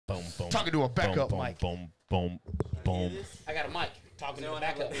Boom, boom. Talking to a backup boom, mic. Boom, boom, boom. I got a mic. Talking to a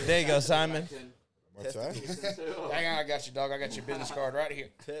backup. There you go, Simon. What's that? Hang on, I got you, dog. I got your business card right here.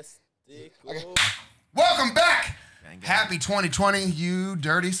 Testicle. Welcome back. Happy 2020, you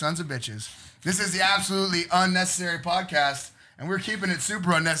dirty sons of bitches. This is the Absolutely Unnecessary Podcast, and we're keeping it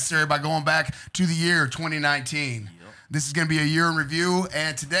super unnecessary by going back to the year 2019. This is going to be a year in review,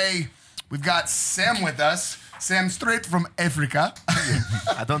 and today we've got Sem with us. Sem, straight from Africa.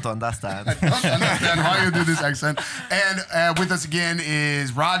 I don't understand. I don't understand how you do this accent. And with us again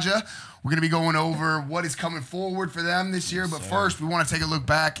is Raja. We're going to be going over what is coming forward for them this year. But first, we want to take a look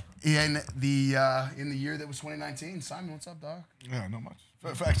back in the year that was 2019. Simon, what's up, dog? Yeah, not much.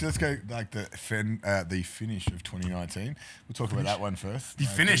 Actually, let's go like the finish of 2019. We'll talk about that one first. The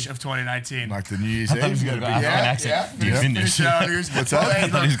finish of 2019. Like the New Year's I thought he was Eve. going to go African accent. Yeah. Finish. What's that? I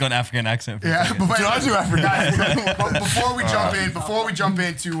thought he was going African accent. For a Yeah, second. but I do African. Before we jump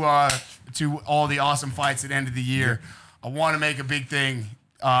into to all the awesome fights at the end of the year, I want to make a big thing.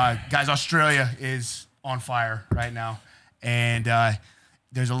 Guys, Australia is on fire right now, and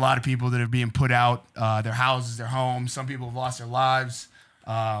there's a lot of people that are being put out, their houses, their homes. Some people have lost their lives.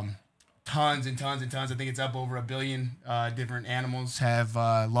 Tons and tons and tons. I think it's up over 1 billion different animals have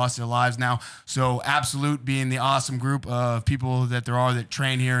lost their lives now. So Absolute being the awesome group of people that there are that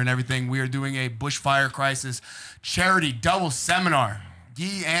train here and everything, we are doing a bushfire crisis charity double seminar.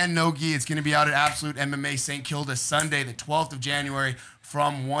 Gi and no gi. It's going to be out at Absolute MMA St. Kilda Sunday, the 12th of January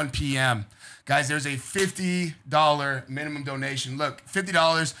from 1 p.m. Guys, there's a $50 minimum donation. Look,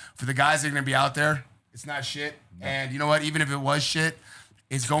 $50 for the guys that are going to be out there. It's not shit. No. And you know what? Even if it was shit,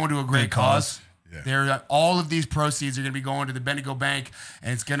 it's going to a great cause. Yeah. All of these proceeds are going to be going to the Bendigo Bank,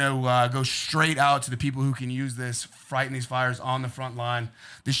 and it's going to go straight out to the people who can use this, fighting these fires on the front line.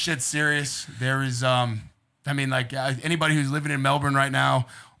 This shit's serious. There is, anybody who's living in Melbourne right now,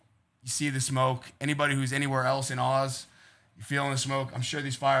 you see the smoke. Anybody who's anywhere else in Oz, you're feeling the smoke. I'm sure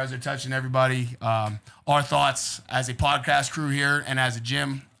these fires are touching everybody. Our thoughts as a podcast crew here and as a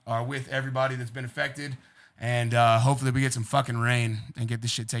gym are with everybody that's been affected. And hopefully we get some fucking rain and get this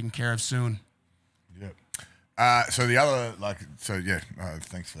shit taken care of soon. Yeah. So the other,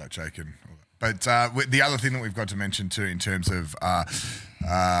 thanks for that, Jake. But the other thing that we've got to mention too, in terms of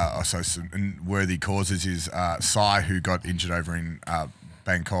also some worthy causes, is Sai, who got injured over in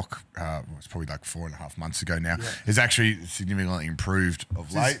Bangkok, it's probably like 4.5 months ago now, is actually significantly improved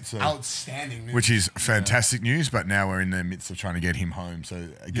of late. So, outstanding news. Which is fantastic news, but now we're in the midst of trying to get him home. So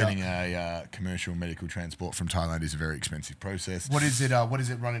getting a commercial medical transport from Thailand is a very expensive process. What is it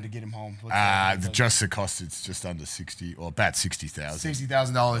running to get him home? Just the cost, it's just under 60 or about $60,000.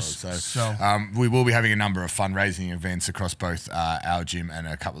 $60,000. So we will be having a number of fundraising events across both our gym and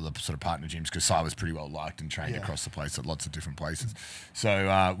a couple of sort of partner gyms, because Sai was pretty well liked and trained across the place at lots of different places.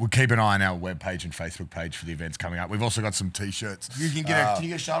 So we'll keep an eye on our webpage and Facebook page for the events coming up. We've also got some T-shirts. You can get can you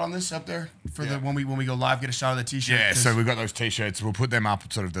get a shot on this up there for when we go live? Get a shot of the T-shirt. Yeah, so we've got those T-shirts. We'll put them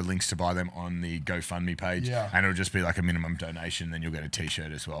up, sort of the links to buy them on the GoFundMe page. Yeah. And it'll just be like a minimum donation. Then you'll get a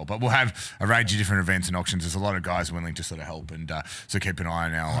T-shirt as well. But we'll have a range of different events and auctions. There's a lot of guys willing to sort of help, and so keep an eye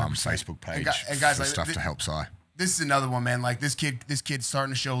on our Facebook page and guys, for stuff to help Sai. This is another one, man. Like this kid's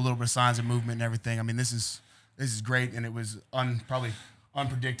starting to show a little bit of signs of movement and everything. I mean, this is great, and it was probably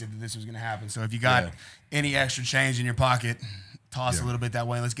unpredicted that this was going to happen. So if you got any extra change in your pocket, toss a little bit that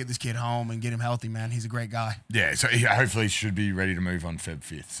way. Let's get this kid home and get him healthy, man. He's a great guy. Yeah, so he hopefully should be ready to move on Feb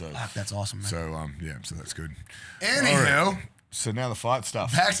 5th. So that's awesome, man. So so that's good. Anywho, right. So now the fight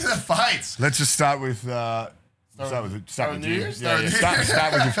stuff. Back to the fights. Let's just start with Start with you. We'll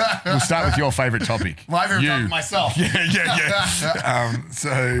start with your favorite topic. My favorite topic, myself. Yeah.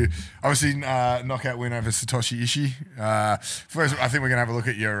 So obviously knockout win over Satoshi Ishii. First, I think we're gonna have a look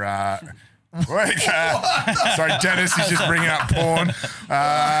at your. Sorry, Dennis is just bringing up porn.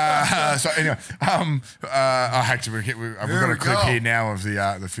 So anyway, we've got a clip here now of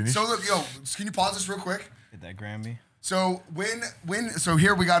the finish. So look, can you pause this real quick? Hit that Grammy. So so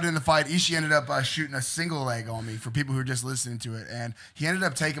here we got in the fight. Ishii ended up shooting a single leg on me for people who are just listening to it, and he ended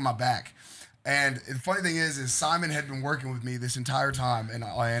up taking my back. And the funny thing is Simon had been working with me this entire time, and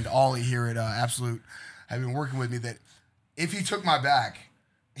Ollie here at Absolute had been working with me that if he took my back,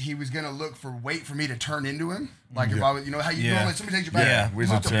 he was gonna wait for me to turn into him. Like if I was, how you normally somebody takes your back, you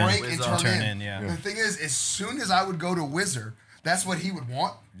have to break and turn in. The thing is, as soon as I would go to Whizzer, that's what he would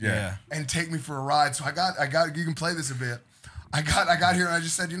want. Yeah. And take me for a ride. So I got. You can play this a bit. I got here and I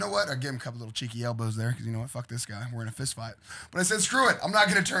just said, you know what? I gave him a couple little cheeky elbows there because you know what? Fuck this guy. We're in a fist fight. But I said, screw it. I'm not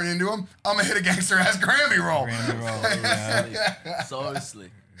gonna turn into him. I'm gonna hit a gangster ass Grammy roll.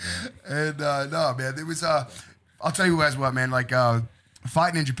 Seriously. And no, man, it was. I'll tell you as what, man. Like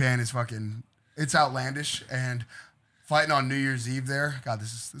fighting in Japan is fucking, it's outlandish. And fighting on New Year's Eve there, God,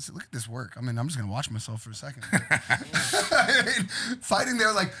 this is look at this work. I mean, I'm just gonna watch myself for a second. I mean, fighting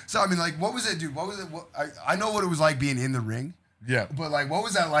there, like, so I mean, like, what was it, dude? What was it? I know what it was like being in the ring. Yeah, but like, what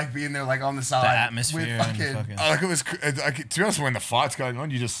was that like being there, like on the side? The atmosphere. With fucking, like it was. Like, to be honest, when the fight's going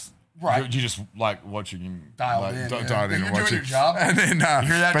on, you just. Right. You just like watching him dialed in. Dialed in You're and watching. doing your job. And then, you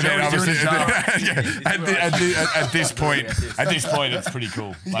hear that, but Joe? then He's doing his obviously, job. at this point, it's pretty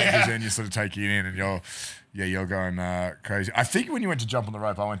cool. Like, because then you sort of take it in and you're going crazy. I think when you went to jump on the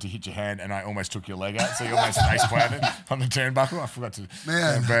rope, I went to hit your hand and I almost took your leg out, so you almost face planted on the turnbuckle. I forgot to.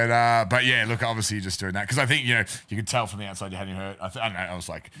 Man. But yeah, look, obviously you're just doing that because I think you could tell from the outside you hadn't hurt. I don't know. I was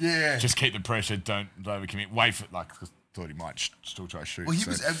like, just keep the pressure. Don't overcommit. Wait for thought he might still try to shoot. Well, he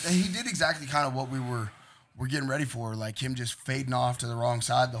did exactly kind of what we were getting ready for, like him just fading off to the wrong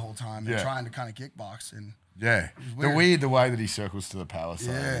side the whole time and trying to kind of kickbox and. Yeah, the way that he circles to the power side.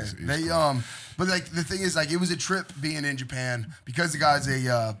 Yeah, is they cool. but like the thing is, like it was a trip being in Japan because the guy's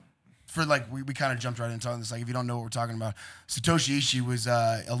a for like we kind of jumped right into this. Like if you don't know what we're talking about, Satoshi Ishii was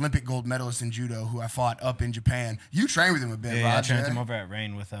Olympic gold medalist in judo who I fought up in Japan. You trained with him a bit, yeah, right? I trained him over at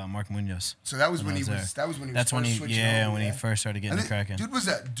Rain with Mark Munoz. So that was when he was. That was when he was. First switching over, when he first started getting the cracking. Dude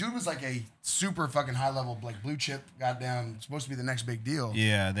was like a super fucking high level, like blue chip, goddamn, supposed to be the next big deal.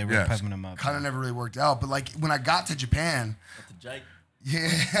 Yeah, they were pepping him up. Kind of never really worked out, but like when I got to Japan. Jake.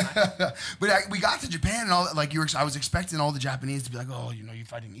 Yeah, but we got to Japan and all that. Like I was expecting all the Japanese to be like, "Oh, you're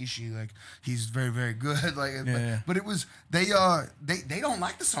fighting Ishii, like he's very, very good." Like, but it was they don't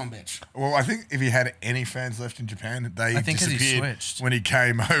like the son bitch. Well, I think if he had any fans left in Japan, they disappeared he switched. when he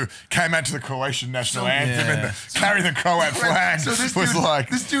came out to the Croatian national anthem and carry the Croat flag. So this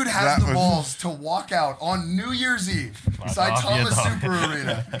dude has the balls to walk out on New Year's Eve beside Thomas Super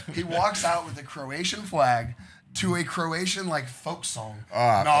Arena. He walks out with the Croatian flag. To a Croatian folk song.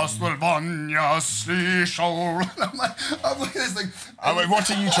 I'm like this thing. I mean,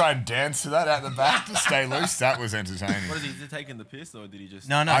 watching you try and dance to that out the back to stay loose, that was entertaining. What is he taking the piss or did he just?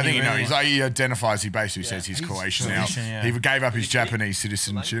 No. I think he identifies. He basically says he's Croatian now. Yeah. He gave up his Japanese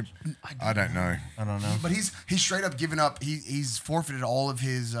citizenship. I don't know. But he's straight up given up. He's forfeited all of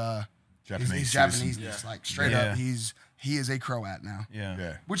his Japaneseness. Like straight up, he is a Croat now.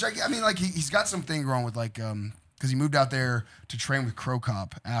 Yeah. Which I mean, like he's got something wrong with because he moved out there to train with Crow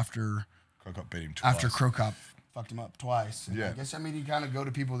Cop after Crow Cop beat him twice. After Crow Cop fucked him up twice. And yeah. I guess you kind of go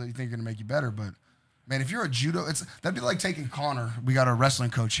to people that you think are gonna make you better, but man, if you're a judo, that'd be like taking Connor. We got a wrestling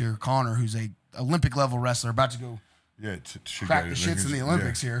coach here, Connor, who's a Olympic level wrestler, about to go crack the shits in the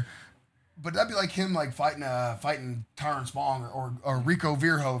Olympics here. But that'd be like him fighting Terrence Bong or Rico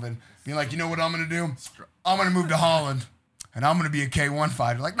Verhoeven, being like, you know what I'm gonna do? I'm gonna move to Holland. And I'm gonna be a K1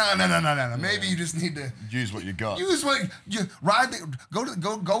 fighter. Like, no. Maybe you just need to use what you got. Use what you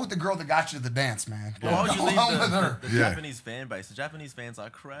go with the girl that got you to the dance, man. Well, why would you leave the Japanese fan base? The Japanese fans are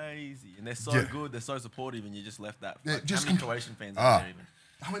crazy, and they're so good, they're so supportive, and you just left that. Like, how many Croatian fans are there even?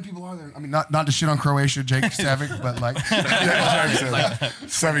 How many people are there? I mean, not to shit on Croatia, Jake Savic, but like,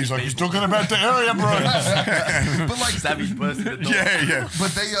 Savic's like, he's talking about the area, bro. But like, Savage burst the door. Yeah.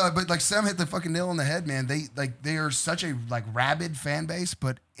 But like Sam hit the fucking nail on the head, man. They are such a rabid fan base,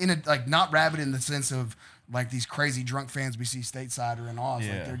 but in a not rabid in the sense of like these crazy drunk fans we see stateside or in Oz.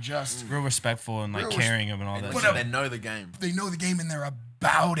 Yeah. Like they're just real respectful and caring of and all that. But they know the game. They know the game and they're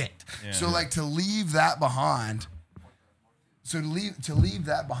about it. Yeah. So like to leave that behind. So to leave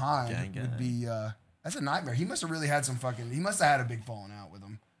that behind would be that's a nightmare. He must have really had he must have had a big falling out with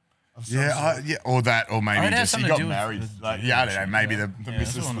him. Or maybe just he got married. I don't know. Maybe the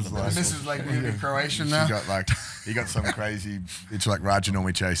missus was like. The missus like moved to Croatian now. He got some crazy. It's like Raja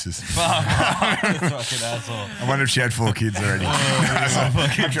normally chases. Fucking asshole. I wonder if she had 4 kids already.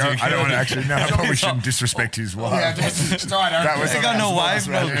 I don't want to actually. No, I probably shouldn't disrespect his wife. Yeah, I got no wife,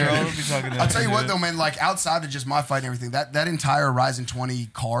 no girl. I'll tell you what though, man. Like outside of just my fight and everything, that entire Rising 20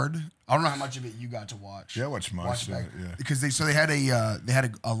 card. I don't know how much of it you got to watch. Yeah, I watched most of it. Yeah, because they had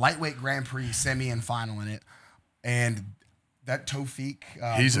a lightweight Grand Prix semi and final in it, and that Tofik,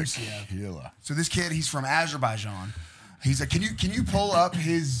 he's Musiev, a killer. So this kid, he's from Azerbaijan. He's like, can you pull up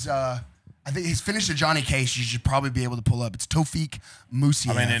his? I think he's finished a Johnny Case. You should probably be able to pull up. It's Tofik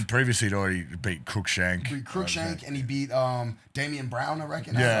Musiev. I mean, and previously he'd already beat Cruikshank. And he beat Damian Brown, I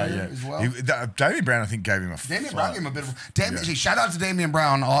reckon. As well. Damian Brown, I think, gave him a. Brown gave him a bit of. Shout out to Damian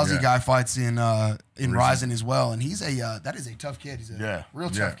Brown, Aussie guy, fights in Rising as well, and he's that is a tough kid. He's a real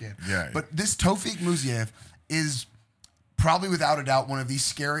tough kid. Yeah. But this Tofik Musiev is probably without a doubt one of the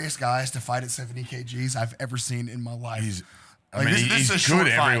scariest guys to fight at 70 kgs I've ever seen in my life. I mean, this is a he's short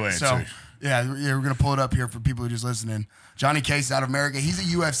good fight, everywhere so, too. Yeah, we're gonna pull it up here for people who are just listening. Johnny Case out of America. He's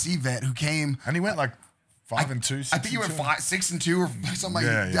a UFC vet who came. And he went like 5-2. I think he went 6-2 or something like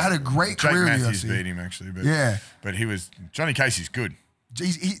that. He Yeah. had a great Jake career in the Matthews UFC. beat him actually, but but Johnny Casey's good.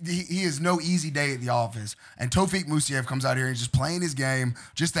 He is no easy day at the office. And Tofik Musiev comes out here and he's just playing his game,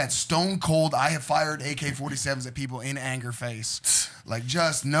 just that stone cold, I have fired AK-47s at people in anger face. Like,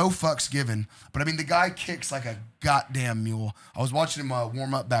 just no fucks given. But, I mean, the guy kicks like a goddamn mule. I was watching him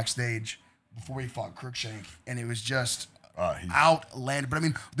warm up backstage before he fought Cruikshank, and it was just outlandish. But, I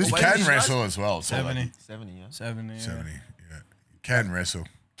mean, He can wrestle as well. So 70. 70, yeah. 70, yeah. 70, yeah. Can wrestle.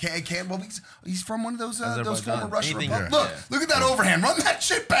 Well, he's from one of those former Russian Anything, republics. Look at that overhand. Run that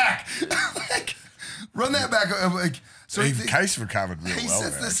shit back. Like, run that back. So Case recovered real well. He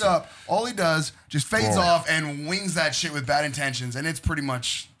sets there, this actually. up. All he does just fades off and wings that shit with bad intentions, and it's pretty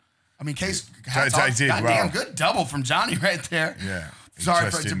much. I mean, Case. Goddamn good double from Johnny right there. Yeah. Sorry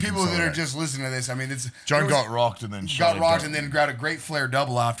to people that are just listening to this. I mean, John got rocked and then got a great flare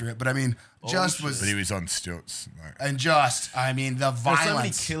double after it. But I mean, But he was on stilts. I mean, the violence. There's so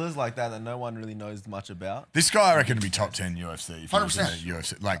many killers like that no one really knows much about. This guy, I reckon, would be top 10 UFC. 100%.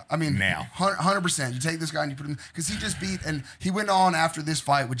 UFC. Like, I mean, now. 100%. You take this guy and you put him, because he just beat, and he went on after this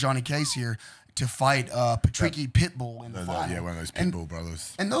fight with Johnny Case here to fight Patricky Pitbull in the final. Yeah, one of those Pitbull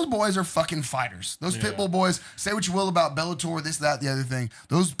brothers. And those boys are fucking fighters. Those Pitbull boys, say what you will about Bellator, this, that, the other thing.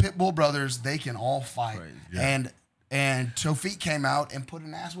 Those Pitbull brothers, they can all fight. Right. Yeah. And Tofik came out and put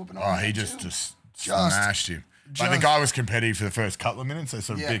an ass whooping on him. Oh, he just smashed him. Like the guy was competitive for the first couple of minutes. They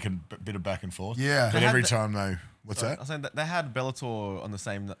sort of bit of back and forth. Yeah. But every time they... What's that? I was saying that they had Bellator on the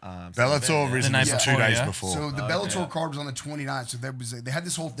same. Bellator risen 2 days before. So the Bellator card was on the 29th. So they had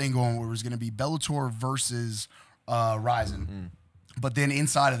this whole thing going where it was going to be Bellator versus Ryzen. But then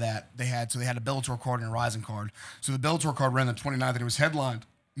inside of that, they had a Bellator card and a Ryzen card. So the Bellator card ran the 29th, and it was headlined,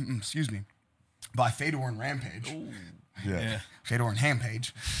 by Fedor and Rampage. Ooh. Yeah. Fedor and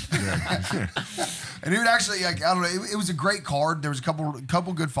Hampage. Yeah. And it would actually, like, I don't know, it was a great card. There was a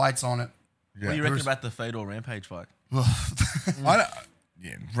couple good fights on it. Yeah. What do you reckon about the Fedor Rampage fight?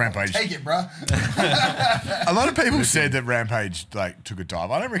 Rampage. Take it, bro. A lot of people said that Rampage took a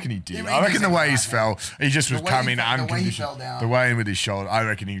dive. I don't reckon he did. I reckon the way he fell, he just was coming unconditioned. The way in with his shoulder, I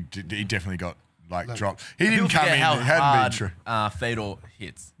reckon he definitely got dropped. He didn't come in. How it hadn't been hard Fedor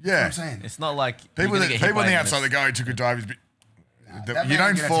hits. Yeah, I'm saying. It's not like people on the outside that go, he took a dive. You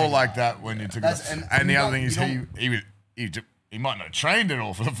don't fall like that when you took a dive. And the other thing is he might not have trained at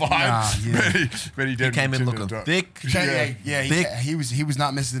all for the fight, but he did. He came in looking thick. He was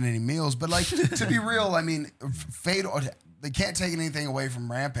not missing any meals. But like, to be real, I mean, Fedor, they can't take anything away from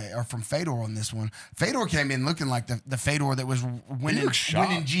Rampage or from Fedor on this one. Fedor came in looking like the Fedor that was winning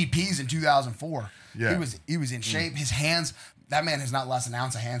GPs in 2004. Yeah, he was in shape. His hands. That man has not lost an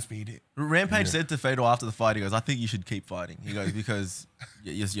ounce of hand speed. Rampage said to Fedor after the fight, he goes, "I think you should keep fighting." He goes, because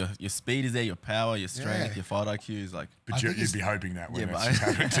your speed is there, your power, your strength, your fight IQ is like. But you'd be hoping that when it's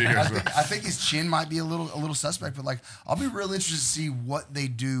happening to you as well. I think his chin might be a little suspect, but like I'll be real interested to see what they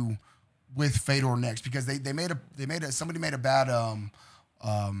do with Fedor next, because somebody made a bad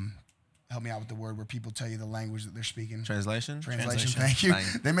help me out with the word where people tell you the language that they're speaking. Translation. Thank you.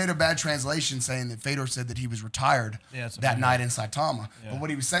 They made a bad translation saying that Fedor said that he was retired that night in Saitama. Yeah. But what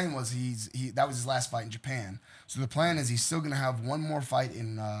he was saying was that was his last fight in Japan. So the plan is he's still going to have one more fight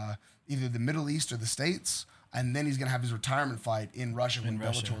in either the Middle East or the States, and then he's going to have his retirement fight in Russia when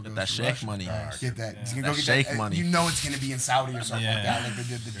Bellator goes that to Sheikh Russia. money. Get that. He's gonna go get Sheikh money. You know it's going to be in Saudi or something like that, like they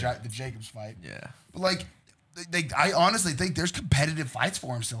did the Jacobs fight. Yeah. But like. I honestly think there's competitive fights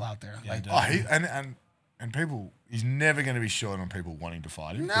for him still out there. Yeah, and people, he's never going to be short on people wanting to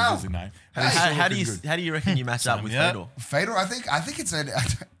fight him. No. Because his name. How do you reckon you match up with Fedor? Fedor, I think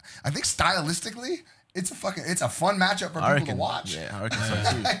stylistically, it's a fun matchup for people to watch. Yeah, I reckon so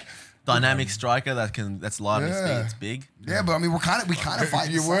too. Dynamic striker that's light on his feet, it's big. Yeah, but I mean, we kind of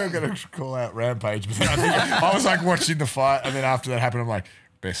fight. You were going to call out Rampage, but I was like watching the fight, and then after that happened, I'm like,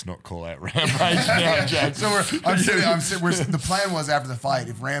 best not call out Rampage now, Jack. So the plan was after the fight,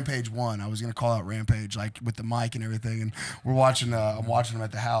 if Rampage won, I was going to call out Rampage like with the mic and everything. And we're watching. I'm watching him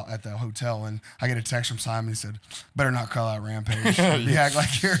at the hotel, and I get a text from Simon. He said, "Better not call out Rampage. You act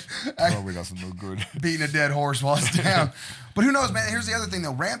like you're probably doesn't look good. Beating a dead horse while it's down." But who knows, man? Here's the other thing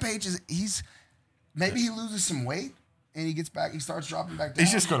though. Rampage maybe he loses some weight and he starts dropping back down.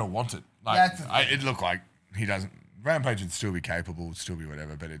 He's just going to want it. It looked like he doesn't. Rampage would still be capable, would still be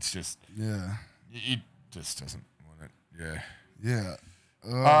whatever, but it's just he just doesn't want it. Yeah.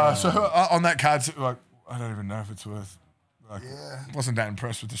 Yeah. So on that card, like I don't even know if it's worth Wasn't that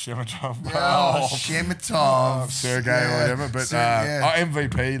impressed with the Shemetov. Shemetov. Sergey or whatever. But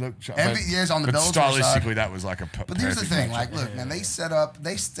MVP, look. Yes, on the Bellator stylistically, side. that was like a But here's the thing. Like, look, man, they set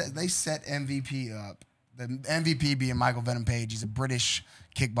MVP up. The MVP being Michael Venom Page. He's a British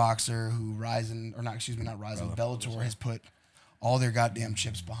kickboxer who Bellator has put all their goddamn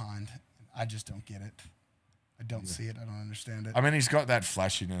chips behind. I just don't get it. I don't see it. I don't understand it. I mean, he's got that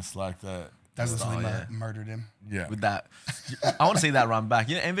flashiness, like the... Douglas Lee murdered him. Yeah. With that. I want to see that run back.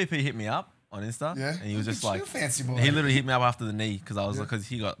 You know, MVP hit me up on Insta. Yeah. And he was just like... fancy boy. He literally hit me up after the knee because I was like... Because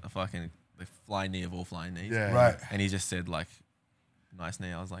he got a fucking the flying knee of all flying knees. Yeah. Right. And he just said like... Nice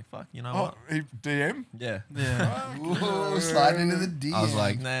knee. I was like, fuck, you know Oh, what? he DM? Yeah. Ooh, sliding into the DM. I was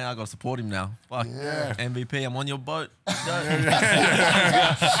like, nah, I got to support him now. Fuck. Yeah. MVP, I'm on your boat.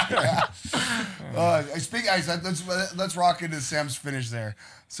 Let's rock into Sam's finish there.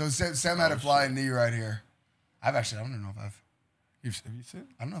 So Sam had a flying knee right here. I don't know if Have you seen it?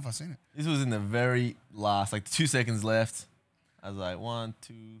 I don't know if I've seen it. This was in the very last, like 2 seconds left. I was like, 1,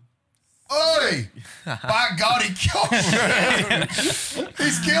 2. Oi! By God, he killed him.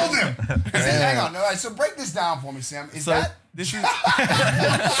 He's killed him. Hang on. All right, so break this down for me, Sam. This is...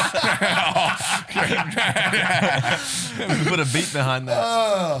 Put a beat behind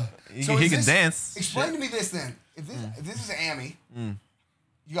that. He can dance. Explain to me this then. If this is an Ami,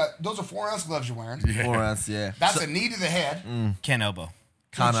 you got those are 4-ounce gloves you're wearing. 4 ounce, yeah. That's a knee to the head. Can't elbow.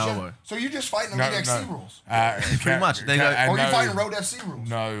 Can't elbow. So you're just fighting the Elite FC rules. Pretty much. They go, or you're fighting Road FC rules.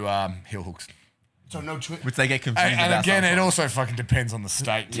 No heel hooks. So no twist. which they get confused And about again, it sometimes. also fucking depends on the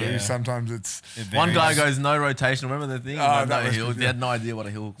state too. Yeah. Sometimes it's... One guy goes no rotation. Remember the thing? Oh, No that was heel. good, He had no idea what a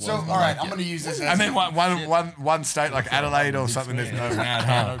heel hook was. So all right, I'm gonna use this. As And then one state like Adelaide or something, there's no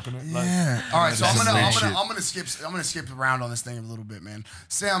can't open it. Like, yeah. All right, so I'm Bullshit. gonna skip around on this thing a little bit, man.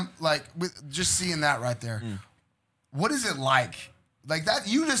 Sam, like with just seeing that right there, what is it like? Like that,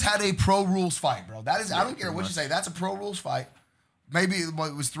 you just had a pro rules fight, bro. That is, I don't care what you say. That's a pro rules fight. Maybe it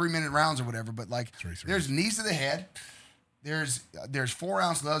was 3-minute rounds or whatever, but like, there's knees to the head. There's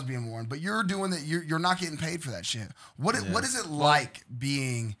 4-ounce gloves being worn, but you're doing that. You're not getting paid for that shit. What is it like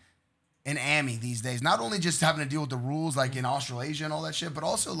being an AMI these days? Not only just having to deal with the rules like in Australasia and all that shit, but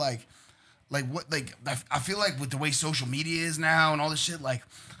also like I feel like with the way social media is now and all this shit, like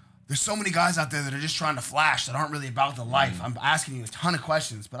there's so many guys out there that are just trying to flash that aren't really about the life. I'm asking you a ton of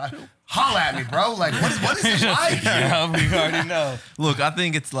questions, but holla at me, bro. Like what is it like? Yeah, we already know. Look, I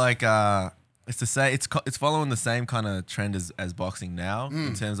think it's like it's to say it's following the same kind of trend as boxing now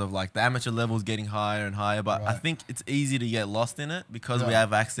in terms of like the amateur levels getting higher and higher. But I think it's easy to get lost in it because we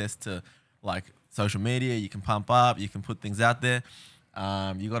have access to like social media. You can pump up, you can put things out there.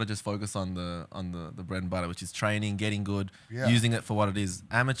 You got to just focus on the bread and butter, which is training, getting good, using it for what it is.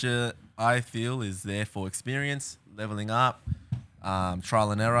 Amateur, I feel, is there for experience, leveling up,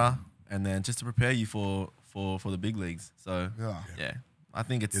 trial and error, and then just to prepare you for the big leagues. So yeah, I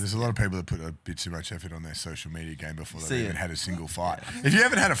think it's... Yeah, there's a lot of people that put a bit too much effort on their social media game before they've See even it. had a single fight. If you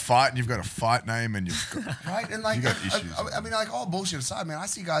haven't had a fight and you've got a fight name and you've got... Right? And like, You got issues. I mean, like all bullshit aside, man, I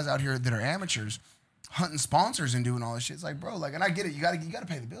see guys out here that are amateurs hunting sponsors and doing all this shit. It's like, bro, like, and I get it. You gotta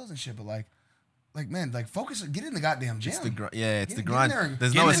pay the bills and shit, but like, man, like, focus, get in the goddamn gym. It's the it's the Get in grind. there and-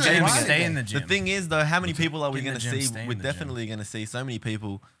 There's get no in there escaping and it. grind Stay in the gym. The thing is, though, how many people are we Get in going to the gym, see? stay in We're the definitely going to see so many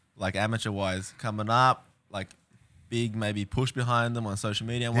people, like amateur-wise, coming up, like big maybe push behind them on social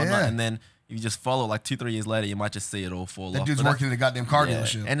media and whatnot, Yeah. and then if you just follow, like 2-3 years later, you might just see it all fall That off. dude's But working in the goddamn car yeah.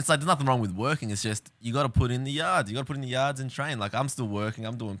 dealership. And it's like, there's nothing wrong with working. It's just, you got to put in the yards. You got to put in the yards and train. Like, I'm still working.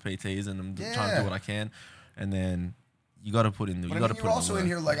 I'm doing PTs and I'm trying to do what I can. And then you got to put in the, But you I got mean, to you're put also in in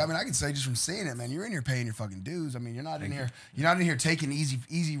the here, like, I mean, I can say just from seeing it, man, you're in here paying your fucking dues. I mean, you're not in here taking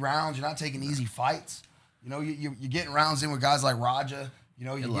easy rounds. You're not taking easy fights. You know, you're getting rounds in with guys like Raja. You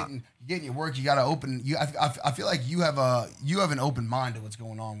know, you're getting your work. You got to open. I feel like you have an open mind to what's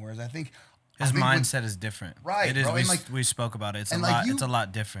going on. Whereas I think His mindset is different. Right, It is. bro, and like- We spoke about it. It's a and like lot. you- It's a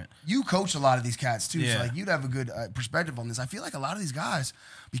lot different. you coach a lot of these cats too, so Yeah. like you'd have a good perspective on this. I feel like a lot of these guys,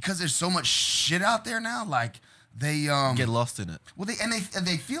 because there's so much shit out there now, like they get lost in it. well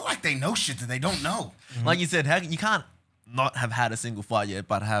they feel like they know shit that they don't know. Like you said, you can't not have had a single fight yet,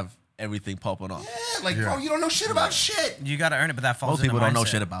 but have everything popping off. Yeah, like bro, you don't know shit about shit. You got to earn it, but that falls. Most people into don't know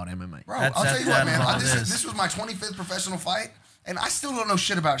mindset. shit about MMA. Bro, That's- I'll tell you what, that's man. all it is. This was my 25th professional fight, and I still don't know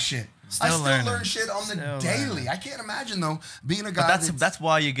shit about shit. I Still still learning. learn shit on the Still daily. learning. I can't imagine though being a guy. But that's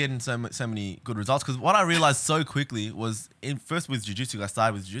why you're getting so many good results. Because what I realized so quickly was, first with jiu-jitsu, I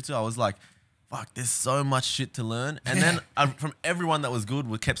started with jiu-jitsu. I was like, fuck, there's so much shit to learn. And then from everyone that was good,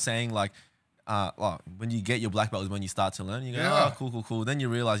 we kept saying like, well, when you get your black belt is when you start to learn. You go, oh, cool. Then you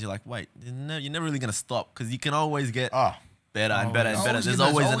realize you're like, wait, you're never really gonna stop because you can always get better and better and better. Always, There's yeah,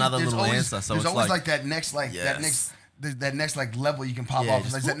 always there's another always- little there's answer. So there's it's always like that next Yes. that next like level you can pop Yeah, off.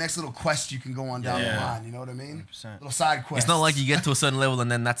 just Like that next little quest you can go on down the line. You know what I mean? 100%. Little side quest. it's not like you get to a certain level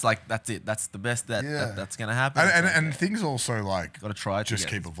and then that's it. That's the best that's gonna happen. And things also like Gotta try to just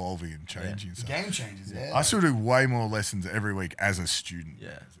get keep evolving and changing. So game changes. Yeah. I still do way more lessons every week as a student, Yeah.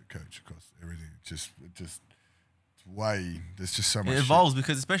 as a coach, because everything just it's way. There's just so much. it evolves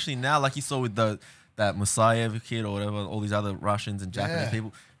because especially now, like you saw with that Musayev kid or whatever, all these other Russians and Japanese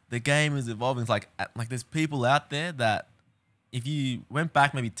people, the game is evolving. It's like there's people out there that if you went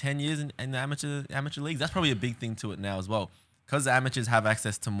back maybe 10 years in the amateur leagues, that's probably a big thing to it now as well. Because amateurs have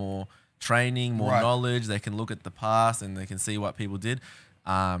access to more training, more knowledge, they can look at the past and they can see what people did.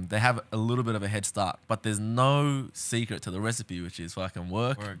 They have a little bit of a head start, but there's no secret to the recipe, which is fucking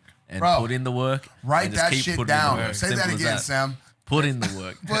work. And put in the work. Write and just that keep shit putting in the down. work. Say Simple that as again, Sam. Put in the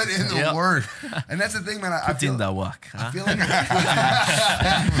work. Put in the work. And that's the thing, man. I Put feel in the work. Huh? I feel like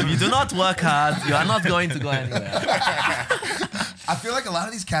If you do not work hard, you are not going to go anywhere. I feel like a lot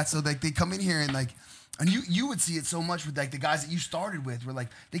of these cats, though, like they come in here and like, and you would see it so much with like the guys that you started with, where like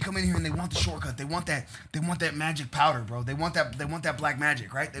they come in here and they want the shortcut, they want that magic powder, bro. They want that black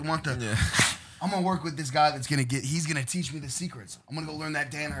magic, right? They want the. I'm gonna work with this guy he's gonna teach me the secrets. I'm gonna go learn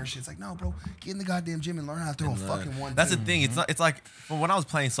that Danaher shit. It's like, no, bro, get in the goddamn gym and learn how to throw a fucking one. That's the thing. It's like when I was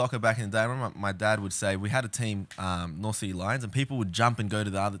playing soccer back in the day. I remember my dad would say we had a team, North City Lions, and people would jump and go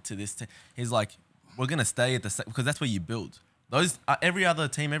to this team. He's like, we're gonna stay at the same because that's where you build. Those every other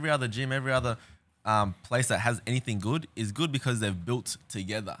team, every other gym, every other place that has anything good is good because they've built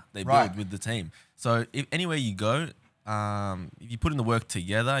together. They build with the team. So if anywhere you go. If you put in the work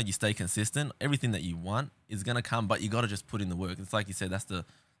together, you stay consistent, everything that you want is gonna come, but you gotta just put in the work. It's like you said, that's the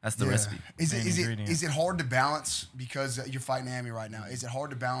recipe. Is it hard to balance because you're fighting Amy right now? Is it hard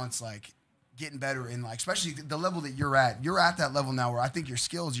to balance like getting better in like especially the level that you're at? You're at that level now where I think your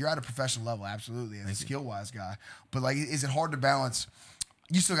skills, you're at a professional level, absolutely, as a skill-wise guy. But like, is it hard to balance?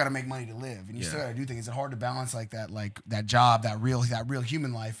 You still got to make money to live, and you still got to do things. Is it hard to balance like that job, that real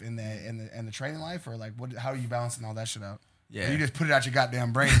human life, and the training life, or like how are you balancing all that shit out? Yeah, or you just put it out your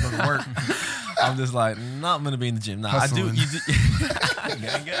goddamn brain and go to work. I'm just like, no, I'm gonna be in the gym. Nah, Hustling. I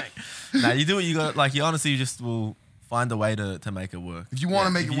do. Nah, you do what you got. Like you honestly just will find a way to make it work. If you want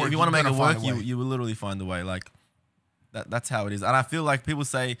to make it work, if you want to make it work, you you will literally find a way. Like that's how it is. And I feel like people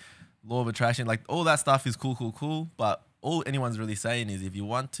say law of attraction, like all that stuff is cool, but all anyone's really saying is if you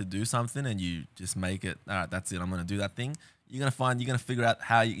want to do something and you just make it, all right, that's it, I'm going to do that thing, you're going to figure out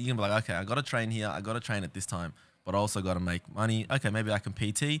how you're going to be like, okay, I got to train here, I got to train at this time, but I also got to make money. Okay, maybe I can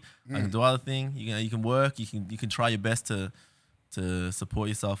PT, I can do other thing. You can work, you can try your best to support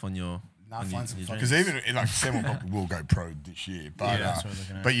yourself on your because even like Sam will go pro this year, but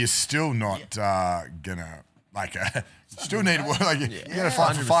but you're still not gonna. Like, still need work. Like, you got to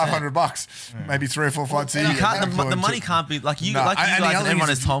fight for $500, maybe 3 or 4 fights a year. The money can't be like you. No, like you guys and everyone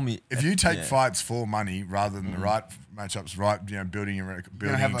has told me. If you take fights for money rather than the right matchups, right, building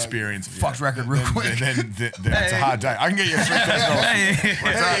experience, fucked record real quick. Then it's a hard day. I can get you $3,000.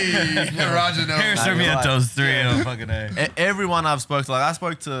 Hey, Roger, no. Here's Sarmiento's 3 fucking day. Everyone I've spoke to, like I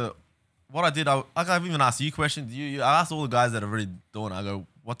spoke to, what I did, I've even asked you questions. I asked all the guys that are already doing it. I go,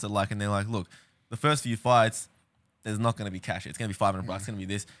 what's it like? And they're like, look. The first few fights, there's not going to be cash. It's going to be $500. It's going to be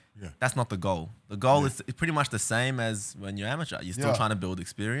this. Yeah. That's not the goal. The goal is pretty much the same as when you're amateur. You're still trying to build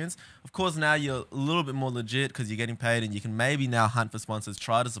experience. Of course, now you're a little bit more legit because you're getting paid and you can maybe now hunt for sponsors,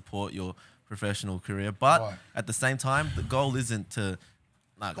 try to support your professional career. But at the same time, the goal isn't to...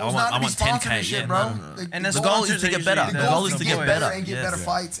 Like, I want 10K, shit, bro. No. And the goal is to get better. The goal is to get better. And get better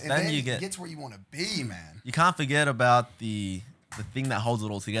fights. And then you get to where you want to be, man. You can't forget about the thing that holds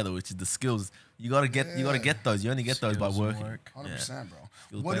it all together, which is the skills. You gotta get those. You only get those by working. 100%, bro.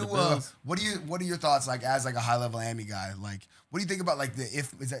 What are your thoughts like as like a high level AMI guy? Like, what do you think about like the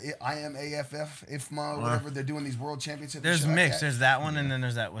IMAFF, whatever they're doing these world championships? There's mixed. Like there's that one, and then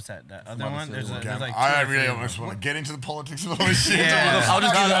there's that. What's that? That other one. There's like I really almost want to get into the politics of all this shit. I'll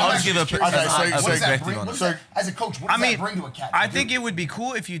just give a as a coach, what does that bring to a cat? I think it would be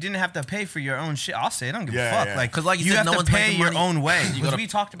cool if you didn't have to pay for your own shit. I'll say it. I don't give a fuck. Like, because like you have to pay your own way. Because we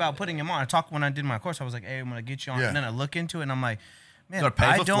talked about putting him on. I talked when I did my course. I was like, hey, I'm gonna get you on, and then I look into it, and I'm like, man,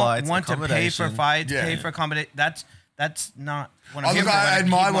 I don't want to pay for fights, pay for accommodation. That's not what I'm here for. I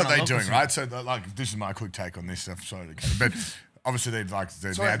admire what they're doing, right? So, like, this is my quick take on this stuff. Sorry, but obviously they're now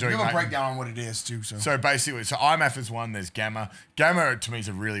doing. Give a breakdown on what it is too. So basically, IMAF is one. There's Gamma. Gamma to me is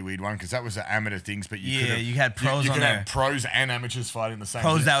a really weird one because that was the amateur things, but you had pros. You on could there. have pros and amateurs fighting the same.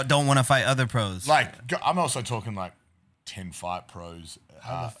 Pros that don't want to fight other pros. Like I'm also talking like 10 fight pros.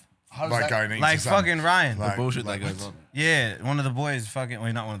 Like going into like fucking Ryan. The bullshit that goes on. Yeah, one of the boys fucking.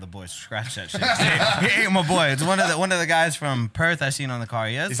 Well, not one of the boys. Scratch that shit. He ain't my boy. It's one of the guys from Perth I seen on the car.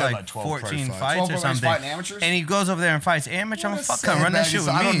 He has like 14 fights or something. And he goes over there and fights amateur. I'm fucking run that shit with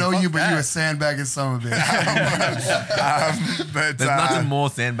me. I don't know you, but you a sandbagging son of a bitch. But There's nothing more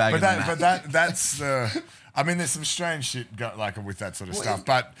sandbagging than that. But that's I mean, there's some strange shit like with that sort of stuff.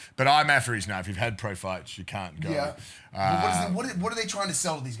 But I'm Afaris now. If you've had pro fights, you can't go. Yeah. What are they trying to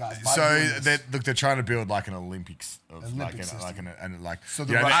sell to these guys? They're trying to build like an Olympics of So I like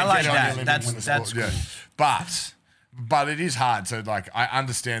that. That's cool. Yeah. But it is hard. So, like, I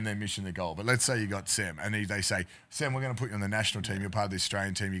understand their mission, their goal. But let's say you got Sem, and they say, Sem, we're going to put you on the national team. You're part of the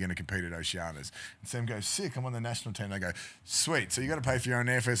Australian team. You're going to compete at Oceanias. And Sem goes, sick, I'm on the national team. They go, sweet. So you got to pay for your own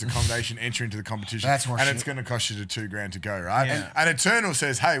airfares, accommodation, entry into the competition. That's horseshit. And it's going to cost you $2,000 to go, right? Yeah. And Eternal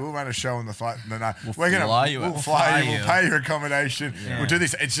says, hey, we'll run a show on the fight. No, We'll fly you. We'll pay your accommodation. Yeah. We'll do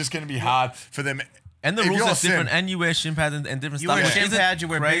this. It's just going to be hard for them. And the rules are different, and you wear shin pads and different stuff. You wear shin pads, you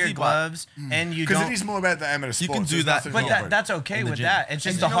wear bigger gloves, and you don't. Because it is more about the amateur sport. You can do that, but that's okay with that. It's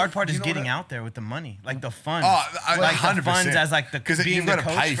just the hard part is getting out there with the money, like the funds. Like 100%. The funds as like being the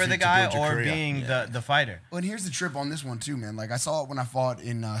coach for the guy or career. being the fighter. Well, and here's the trip on this one too, man. Like I saw it when I fought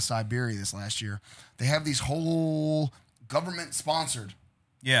in Siberia this last year. They have these whole government-sponsored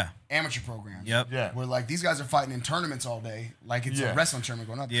amateur programs. Yep. Yeah. Where like these guys are fighting in tournaments all day, like it's a wrestling tournament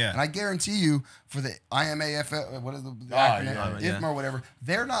going up. Yeah. And I guarantee you, for the IMAF, what is the acronym, IFMA or whatever,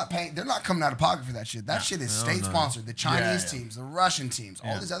 they're not paying. They're not coming out of pocket for that shit. That shit is state sponsored. The Chinese teams, the Russian teams,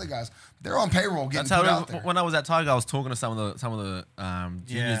 all these other guys, they're on payroll getting put out there. When I was at Tiger, I was talking to some of the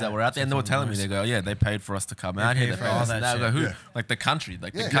juniors that were out there, and they were telling me, they go, they paid for us to come out here. They paid all us that I shit. go, who? Like the country,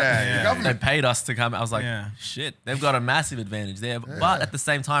 like the government. They paid us to come. I was like, shit, they've got a massive advantage there. But at the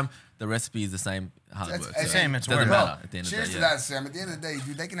same time, the recipe is the same. Hard work. It's same. It's doesn't work. matter at the end of the day. Cheers to that, Sam. At the end of the day,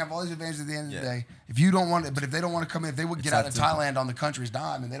 dude, they can have all these advantages at the end of the day. If you don't want it, but if they don't want to come in, if they would get out of Thailand on the country's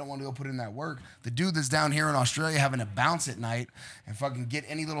dime and they don't want to go put in that work, the dude that's down here in Australia having to bounce at night and fucking get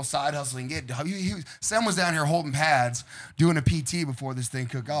any little side hustle and get. Sam was down here holding pads, doing a PT before this thing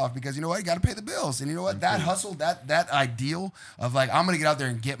cooked off because you know what, you got to pay the bills, and you know what, that hustle, that ideal of like I'm gonna get out there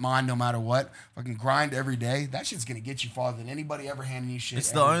and get mine no matter what, fucking grind every day. That shit's gonna get you farther than anybody ever handing you shit.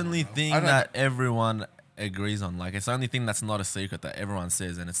 It's the only thing that everyone agrees on. Like, it's the only thing that's not a secret that everyone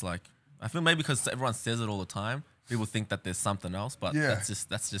says, and it's like, I feel maybe because everyone says it all the time, people think that there's something else, but that's just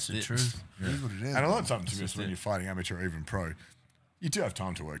the truth. It is what it is. And a lot of times, when you're fighting amateur or even pro, you do have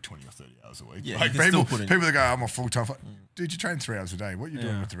time to work 20 or 30 hours a week. Yeah, like you can people still put in. that go, I'm a full-time fighter. Dude, you train 3 hours a day. What are you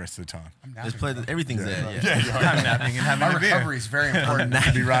doing with the rest of the time? Everything's there. I'm napping and having My a beer. recovery is very important.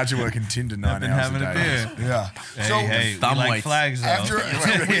 Could be Raja working Tinder 9 hours having a a day. beer. Yeah. Hey, we like flags though. After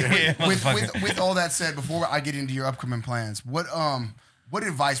with all that said, before I get into your upcoming plans, what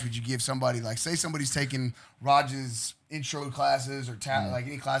advice would you give somebody, like say somebody's taking Raj's intro classes or like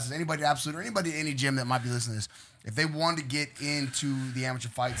any classes, anybody absolute or anybody any gym that might be listening to this, if they wanted to get into the amateur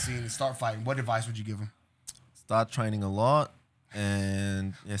fight scene and start fighting, what advice would you give them? Start training a lot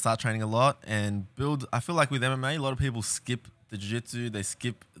and build. I feel like with MMA, a lot of people skip the jiu-jitsu, they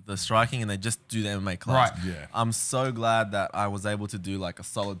skip the striking, and they just do the MMA class. Right. Yeah. I'm so glad that I was able to do like a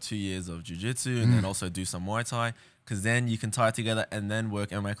solid 2 years of jiu-jitsu and then also do some Muay Thai, because then you can tie it together and then work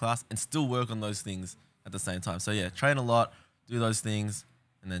MMA class and still work on those things at the same time. So yeah, train a lot, do those things,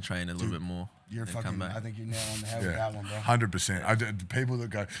 and then train a little bit more. You're fucking. I think you're nailing the head with that one, bro. 100%. The people that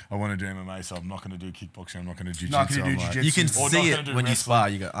go, I want to do MMA, so I'm not going to do kickboxing. I'm not going to do Not jiu-jitsu. gonna do jiu-jitsu. You can Or see not it gonna do when you wrestling. spar.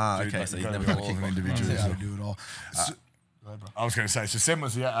 You go, Dude, okay, so you he's gotta never kick an individual. You gotta do it all. I was going to say, so Sem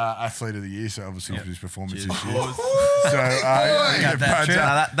was the athlete of the year, so obviously for his performance this year. Cheers. So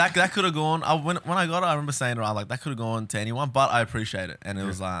that could have gone. When I got it, I remember saying, right, like that could have gone to anyone, but I appreciate it, and it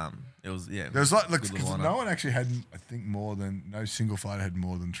was there was like, look, good because little no honor. one actually had, I think, no single fighter had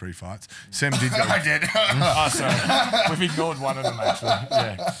more than 3 fights. Sem did go. I did. Oh, sorry. We've ignored one of them, actually.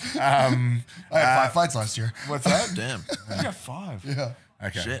 Yeah. I had 5 fights last year. What's that? Damn. You got 5. Yeah.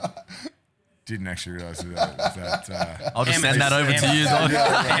 Okay. Shit. Didn't actually realize that. I'll just send that over to you. Nah,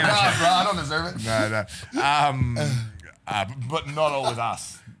 bro, I don't deserve it. No. But not all with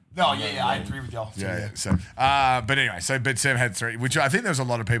us. No, yeah, I agree with y'all. Yeah. So, but anyway, but Sem had 3, which I think there was a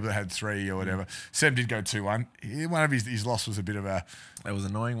lot of people that had 3 or whatever. Sem did go 2-1. One of his loss was a bit of a. It was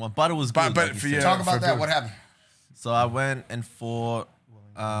an annoying one, but it was good. But like for you you, said. Talk about that. What happened? So I went and fought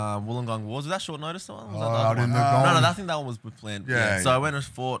Wollongong Wars. Was that short notice? One? Was that the I other didn't one? know. No, I think that one was planned. Yeah, So yeah. I went and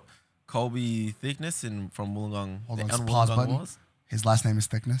fought Colby Thickness from Wollongong. Hold on, on pause Wollongong button. Wars. His last name is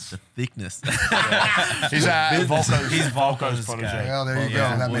Thickness. The thickness. He's Volko's protege. Well, there you go.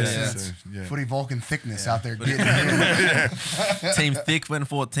 That makes sense. Footy Vulcan Thickness out there getting it. Team Thick went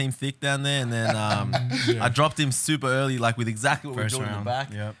for Team Thick down there, and then I dropped him super early, like with exactly what First we were doing in the round.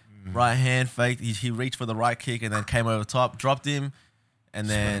 back. Yep. Right hand fake. He reached for the right kick and then came over the top, dropped him, and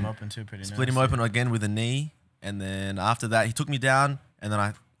then Split him open too, pretty split him open again with a knee. And then after that, he took me down, and then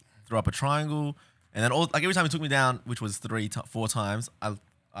I threw up a triangle. And then every time he took me down, which was 4 times, I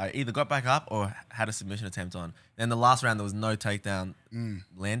either got back up or had a submission attempt on. Then the last round, there was no takedown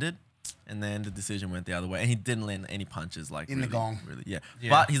landed. And then the decision went the other way. And he didn't land any punches. Like In the gong. Really, yeah.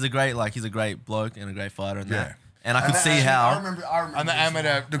 But he's a great bloke and a great fighter and that. And I could see I how. remember And the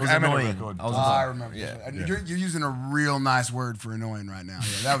amateur annoying. record. I remember. Yeah. You're using a real nice word for annoying right now.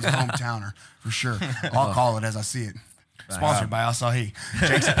 Yeah, that was a hometowner for sure. I'll call it as I see it. Sponsored by Asahi.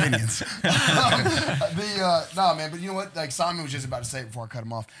 Jake's Opinions. No, man, but you know what? Like Simon was just about to say it before I cut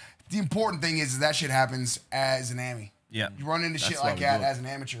him off. The important thing is that shit happens as an Ami. Yeah. You run into shit like that as an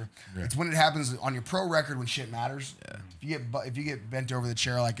amateur. Yeah. It's when it happens on your pro record when shit matters. Yeah. If you get bent over the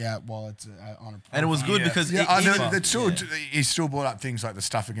chair like that while it's on a pro. And it was good because he still brought up things like the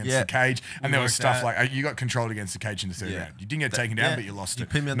stuff against the cage, and there was stuff like you got controlled against the cage in the third round. You didn't get taken down, but you lost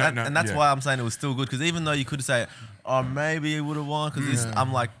it. And that's why I'm saying it was still good, because even though you could say, oh, maybe he would have won, because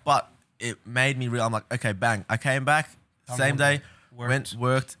I'm like, but it made me real. I'm like, okay, bang. I came back same day,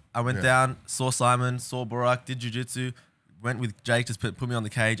 worked. I went down, saw Simon, saw Barack, did jiu-jitsu, went with Jake, just put me on the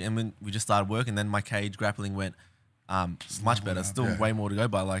cage, and when we just started working, then my cage grappling went much better. Still way more to go,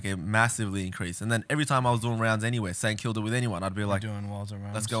 but like it massively increased. And then every time I was doing rounds anywhere, saying killed it with anyone, I'd be like, doing walls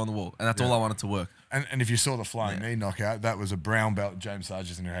around. let's go on the wall. And that's all I wanted to work. And if you saw the flying knee knockout, that was a brown belt James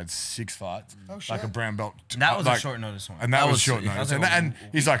Sargent who had 6 fights. Oh, shit. Like a brown belt. That was a short notice one. And that was short notice. Like And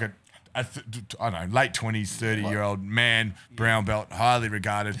he's like I don't know, late 20s, 30-year-old man, brown belt, highly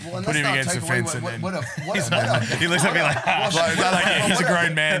regarded. Put him against the fence, and then he looks at me like, he's a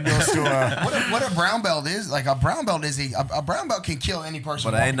grown man. You're still what a brown belt is. Like a brown belt is a brown belt can kill any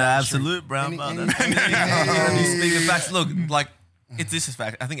person. But ain't no absolute brown belt. Speaking facts, look, like this is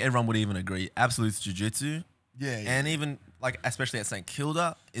fact. I think everyone would even agree. Absolute jiu-jitsu. Yeah. And even like, especially at St.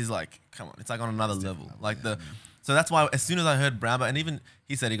 Kilda, is like, come on, it's like on another level. Like so that's why as soon as I heard brown belt, and even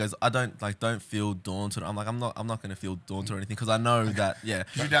he said, he goes, I don't feel daunted. I'm like, I'm not going to feel daunted or anything, because I know that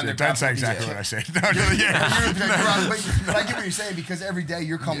don't say exactly what I said. But I get what you're saying, because every day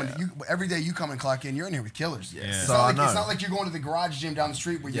you come and clock in, you're in here with killers. Yeah. It's, So not like, it's not like you're going to the garage gym down the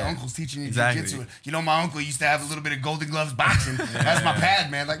street where your uncle's teaching you jiu-jitsu. You know, my uncle used to have a little bit of Golden Gloves boxing. That's my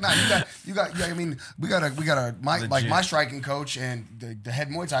pad, man. Like, nah, you got. I mean, we got a my striking coach and the head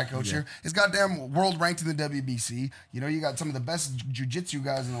Muay Thai coach here is goddamn world ranked in the WBC. You know, you got some of the best jiu-jitsu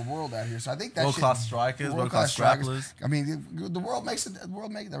guys in the world out here. So I think that world-class strikers, world-class grapplers. I mean, the world makes it. The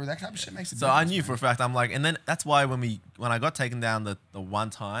world makes that type of shit makes it. So I knew for a fact. I'm like, and then that's why when I got taken down the one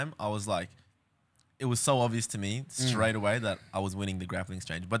time, I was like, it was so obvious to me straight away that I was winning the grappling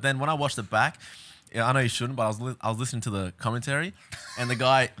exchange. But then when I watched it back, I know you shouldn't, but I was listening to the commentary, and the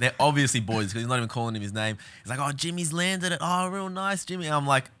guy, they're obviously boys because he's not even calling him his name. He's like, oh, Jimmy's landed it. Oh, real nice, Jimmy. And I'm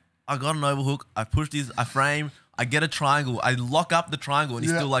like, I got an overhook. I pushed I frame. I get a triangle. I lock up the triangle, and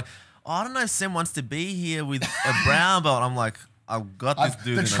he's still like, oh, I don't know if Sem wants to be here with a brown belt. I'm like, I've got this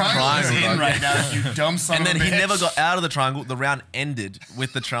dude in a triangle. In right now, you dumb son and of a bitch. then he never got out of the triangle. The round ended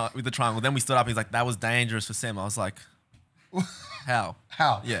with the triangle. Then we stood up. He's like, that was dangerous for Sem. I was like, how?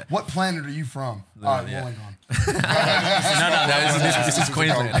 How? Yeah. What planet are you from? All right, Wollongong. This is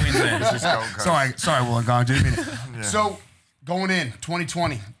Queensland. Sorry, Wollongong. Didn't mean it. So, going in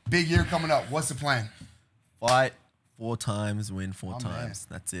 2020, big year coming up. What's the plan? Fight 4 times, win 4 times.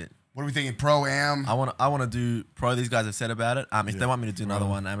 That's it. What are we thinking? Pro am? I want to do pro. These guys have said about it. If they want me to do another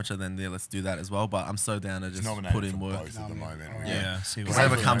one amateur, then let's do that as well. But I'm so down to just put in work. Both at the moment.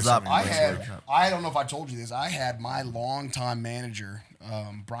 Whatever comes up. I don't know if I told you this. I had my longtime manager,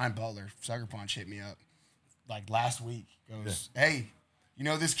 Brian Butler, Sucker Punch, hit me up like last week. Goes, hey, you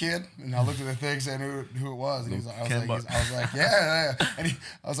know this kid? And I looked at the thing, said who it was, and I was like, yeah. And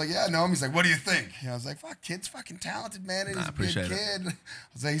I was like, yeah, I know him. He's like, what do you think? And I was like, fuck, kid's fucking talented, man. He's a good kid.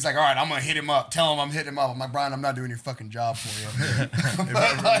 He's like, all right, I'm gonna hit him up. Tell him I'm hitting him up. I'm like, Brian, I'm not doing your fucking job for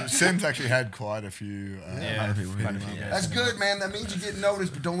you. Sem's actually had quite a few. That's good, man. That means you get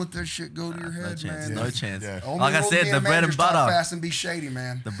noticed, but don't let that shit go to your head, man. No chance. Yeah. Like I said, the bread and butter. Fast and be shady,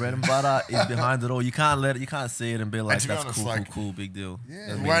 man. The bread and butter is behind it all. You can't see it and be like, that's cool, big deal.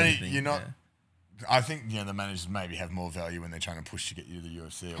 Yeah. You're not. I think the managers maybe have more value when they're trying to push to get you to the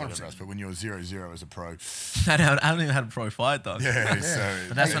UFC or whatever else. But when you're 0-0 as a pro, I haven't even had a pro fight though. Yeah. So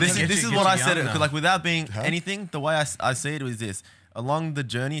but that's this is what I said. Because like without being anything, the way I see it was this: along the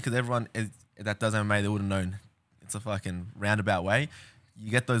journey, because everyone that does MMA, they would have known it's a fucking roundabout way. You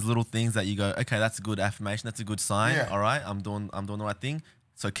get those little things that you go, okay, that's a good affirmation. That's a good sign. Yeah. All right, I'm doing the right thing.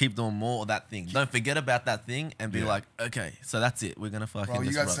 So keep doing more of that thing. Don't forget about that thing and be like, okay, so that's it. We're gonna fucking bro,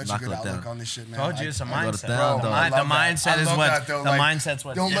 you got such a good outlook on this shit, man. Told you it's a mindset. The mindset is what. The mindset's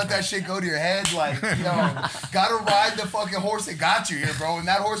what. Don't let that shit go to your head. Like, gotta ride the fucking horse that got you here, bro. And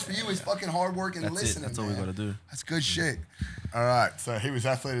that horse for you is fucking hard work and listening. That's all we gotta do. That's good shit. All right, so he was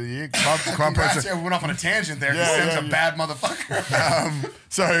athlete of the year. We went off on a tangent there. Sem's a bad motherfucker.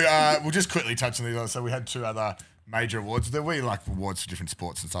 So we'll just quickly touch on these others. So we had 2 other major awards. There were like awards for different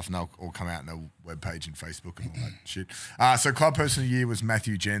sports and stuff, and they'll all come out on the webpage and Facebook and all that shit. So club person of the year was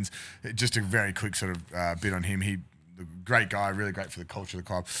Matthew Jens. Just a very quick sort of bit on him. He great guy, really great for the culture of the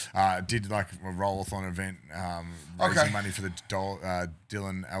club. Did like a roll-a-thon event, raising money for the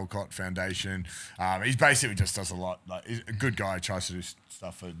Dylan Alcott Foundation. He's basically just does a lot. Like, he's a good guy, tries to do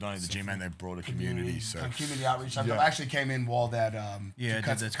stuff for not only the gym and their broader community. So community outreach. I actually came in while that did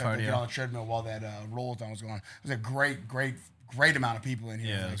this cardio on the treadmill while that roll-a-thon was going on. It was a great amount of people in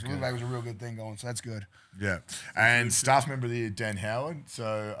here. Yeah, it looked like it was a real good thing going. So that's good. Yeah, and staff member of the year, Dan Howard.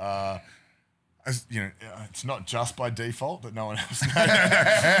 So. As you know, it's not just by default that no one else knows.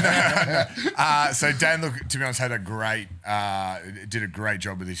 So Dan, look, to be honest, did a great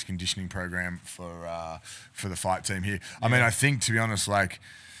job with his conditioning program for the fight team here. I mean, I think, to be honest, like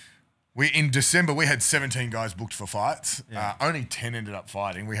in December we had 17 guys booked for fights. Only 10 ended up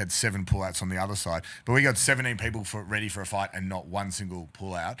fighting. We had 7 pullouts on the other side, but we got 17 people ready for a fight and not one single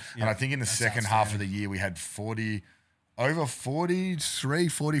pullout. And I think in the second half of the year we had over 43,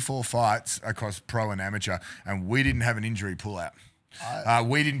 44 fights across pro and amateur, and we didn't have an injury pullout.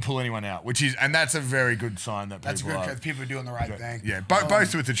 We didn't pull anyone out, and that's a very good sign that that's good because people are doing the right thing. Yeah,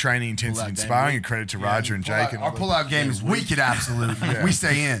 both with the training intensity and sparring. And credit to Roger and Jake. Our pullout game is weak at absolute. We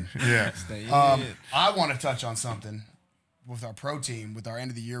stay in. Yeah. I want to touch on something with our pro team, with our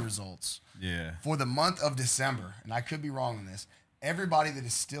end of the year results. Yeah. For the month of December, and I could be wrong on this, everybody that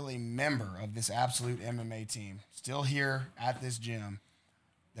is still a member of this absolute MMA team, still here at this gym,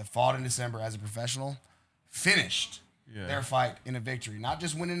 that fought in December as a professional, finished their fight in a victory. Not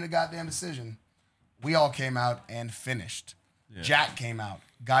just winning a goddamn decision. We all came out and finished. Yeah. Jack came out,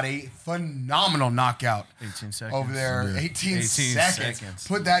 got a phenomenal knockout 18 seconds. Over there. 18 seconds.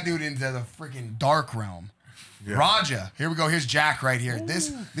 Put that dude into the freaking dark realm. Yeah. Raja, here we go. Here's Jack right here.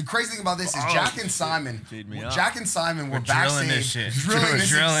 The crazy thing about this is Jack and Simon were backstage drilling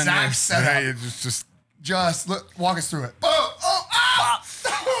this exact setup. Yeah, just look, walk us through it.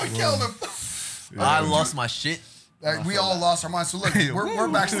 Killed him. I lost my shit. We all lost our minds. So look, we're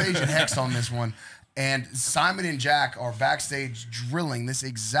backstage at Hex on this one. And Simon and Jack are backstage drilling this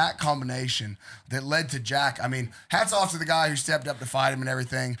exact combination that led to Jack. I mean, hats off to the guy who stepped up to fight him and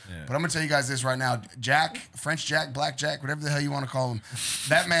everything. Yeah. But I'm going to tell you guys this right now. Jack, French Jack, Black Jack, whatever the hell you want to call him,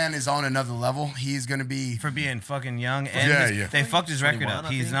 that man is on another level. He's going to be... For being fucking young. And they fucked his record up.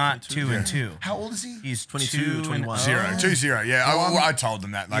 He's not 2-2. How old is he? He's 22, 21. 2-0. Yeah, I told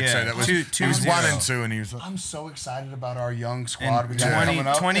them that. Like, so that was, he was 1-2 and he was... I'm so excited about our young squad. We got coming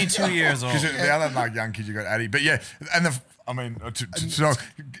up. 22 years old. Because the other like young kids, you got Addy. But yeah, and so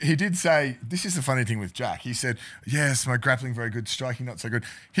he did say, this is the funny thing with Jack. He said, yes, my grappling very good, striking not so good.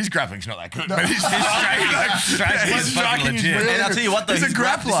 His grappling's not that good, but his striking is really good. And I'll tell you what, though, he's a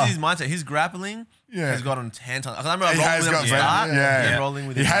grappler. This is his mindset. His grappling has got on 10 times. I remember rolling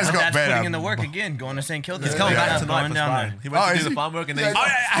with him. He has got better. Putting in the work again, going to St. Kilda. He's coming back tonight for sparring. He went to do the farm work and then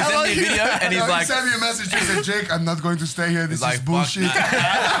he sent me a video and he's like... He sent me a message. He said, Jake, I'm not going to stay here. This is bullshit.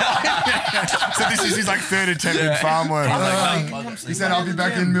 So this is his like third attempt at farm work. He said, I'll be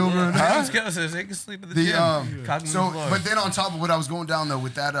back in Milburn. Let's go. So they can sleep at the gym. But then on top of what I was going down though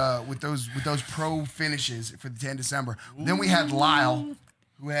with that with those pro finishes for the 10 December, then we had Lyle,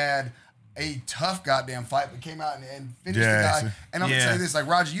 who had a tough goddamn fight, but came out and finished the guy. And I'm gonna tell you this, like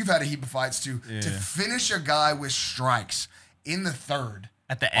Roger, you've had a heap of fights too. To finish a guy with strikes in the third.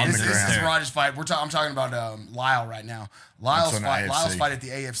 At the end, this is Roger's fight. I'm talking about Lyle right now. Lyle's fight at the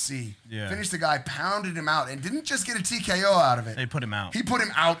AFC. Yeah. Finished the guy, pounded him out, and didn't just get a TKO out of it. They put him out. He put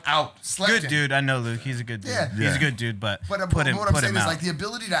him out. Slept good him. Dude. I know Luke. He's a good dude. Yeah. He's a good dude, but what I'm saying is like the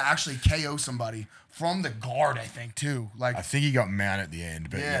ability to actually KO somebody from the guard, I think too. Like I think he got mount at the end,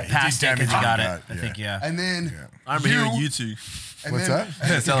 but he past did damage. He got it. I think And then I remember hearing you two. What's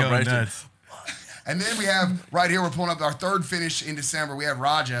that? Celebration. And then we have, right here, we're pulling up our third finish in December. We have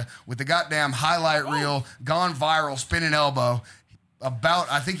Raja with the goddamn highlight reel, gone viral, spinning elbow.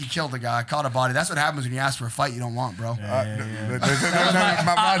 I think he killed the guy, caught a body. That's what happens when you ask for a fight you don't want, bro. Raja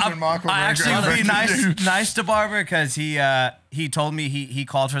and Michael. I actually would be nice to Barber because he he told me he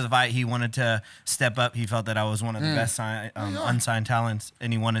called for the fight. He wanted to step up. He felt that I was one of the best unsigned talents,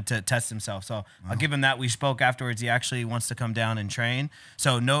 and he wanted to test himself. So I'll give him that. We spoke afterwards. He actually wants to come down and train.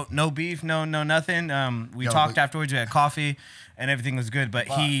 So no beef, no nothing. We talked afterwards. We had coffee, and everything was good. But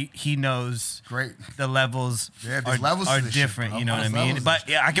he knows the levels are different. You know what I mean? But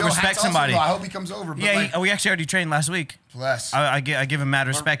yeah, I can respect somebody. I hope he comes over. Yeah, we actually already trained last week. Bless. I give him mad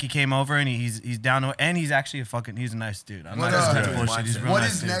respect. He came over and he's down to, and he's actually he's a nice dude. I'm not gonna bullshit. He's real what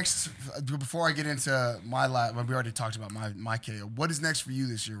nice is dude. next? Before I get into my last, we already talked about my KO. What is next for you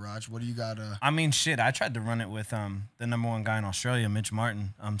this year, Raj? What do you got? I mean, shit. I tried to run it with the #1 guy in Australia, Mitch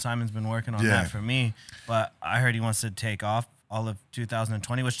Martin. Simon's been working on that for me, but I heard he wants to take off all of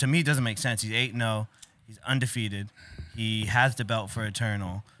 2020, which to me doesn't make sense. He's 8-0. He's undefeated. He has the belt for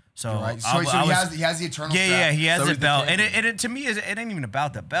Eternal. So, right. he has the Eternal. Yeah, he has the belt, and it to me it ain't even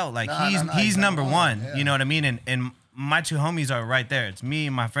about the belt. Like he's #1. Yeah. You know what I mean? And my two homies are right there. It's me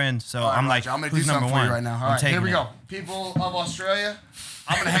and my friends. So right, I'm like, I'm gonna who's do something #1 for you right now. All right, here we go. People of Australia,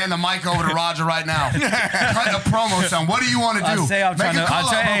 I'm gonna hand the mic over to Roger right now. Cut a promo, son. What do you want to do? Make a call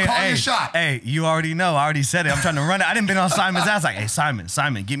up, call your shot. Hey, you already know. I already said it. I'm trying to run it. I didn't been on Simon's ass like, hey, Simon,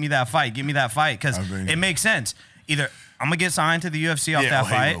 give me that fight, because it makes sense. Either I'm gonna get signed to the UFC off that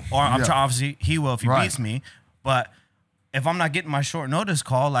fight, or I'm trying. Obviously, he will if he beats me. But if I'm not getting my short notice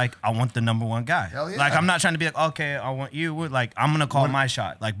call, like I want the #1 guy. Hell yeah. Like I'm not trying to be like, okay, I want you. Like I'm gonna call my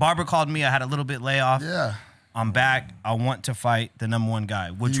shot. Like Barber called me. I had a little bit layoff. Yeah. I'm back. I want to fight the #1 guy,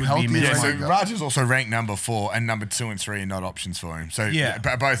 which would be Mitch. Yeah, so Martin. Raj is also ranked #4, and #2 and 3 are not options for him. So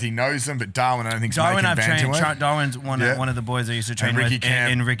both he knows them, but Darwin I don't think's making I've trained. bantamweight. Darwin's one of the boys I used to train Ricky with,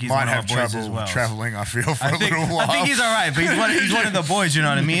 Camp and Ricky's might one of have the boys trouble as well. traveling. I feel for a little while. I think he's all right, but he's one of the boys. You know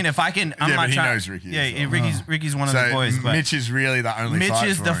what I mean? If I can, I'm not but he trying. knows Ricky. Yeah, Rickey's one of the boys. But Mitch is really the only. Mitch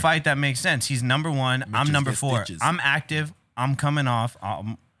is the him. fight that makes sense. He's #1. I'm #4. stitches. I'm active. I'm coming off.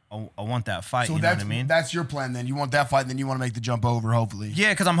 I want that fight. So you know what I mean? That's your plan then. You want that fight, and then you want to make the jump over, hopefully.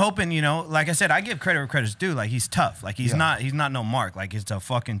 Yeah, because I'm hoping, like I said, I give credit where credit's due. Like he's tough. Like he's not no Mark. Like it's a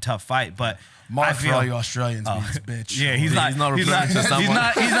fucking tough fight. But Mark for all you Australians means bitch. Yeah, he's not a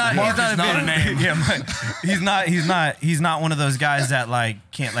name. Yeah, he's not one of those guys that like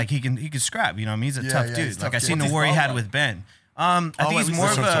can't like he can scrap. You know what I mean? He's a tough dude. Like I seen the war he had with Ben. I think he's more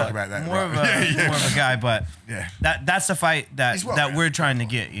of a guy, but that's the fight that we're trying to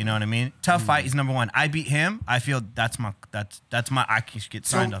get. You know what I mean? Tough fight. He's #1. I beat him. I feel that's my I can get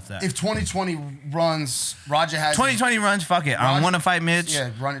signed off that. If 2020 runs, Roger has 2020 runs. Fuck it. I want to fight Mitch.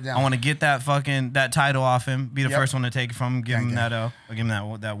 Yeah, run it down. I want to get that title off him. Be the first one to take it from him. Give him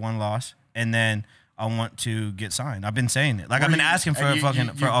that one loss, and then I want to get signed. I've been saying it. Like I've been asking for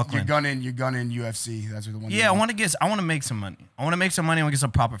for Auckland. You're gunning UFC. That's what the one. Yeah, I want to make some money. I want to make some money. I want to get some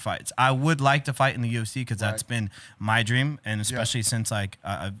proper fights. I would like to fight in the UFC because that's been my dream, and especially since like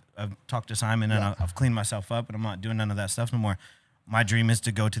I've talked to Simon and I've cleaned myself up and I'm not doing none of that stuff no more. My dream is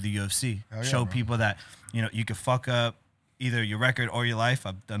to go to the UFC, show people that you could fuck up either your record or your life.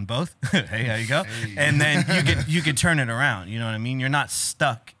 I've done both. Hey, how you go? Hey. And then you could turn it around. You know what I mean? You're not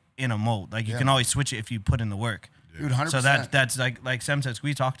stuck in a mold. Like you can always switch it if you put in the work. Dude, 100%. So that's like Sem says,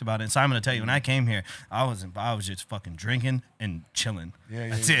 we talked about it. And Simon will tell you, when I came here, I was just fucking drinking and chilling.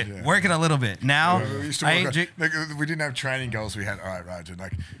 That's it. Yeah. Working a little bit. Now we didn't have training goals. We had all right, Roger.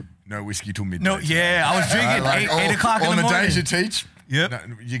 Like no whiskey till midnight. No, I was drinking 8 o'clock in the morning. On the days you teach. Yep. No,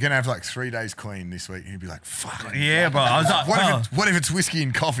 you're gonna have like 3 days clean this week, and you'd be like, "Fuck." Yeah, bro. I was like, what if it's whiskey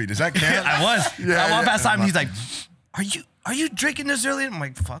and coffee? Does that count? I was. I walked past Simon. He's like, Are you drinking this early? I'm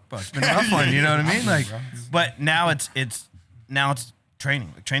like, fuck, bro. It's been a rough one. You know what I mean? Like, but now it's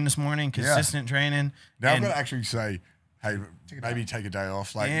training. Like, train this morning, consistent training. Now I'm gonna actually say, hey, maybe take a day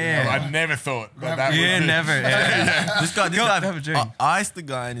off. Like, I never thought that. Yeah, would never. This guy have a drink. Iced the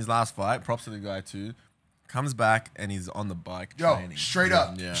guy in his last fight. Props to the guy too. Comes back and he's on the bike training. Straight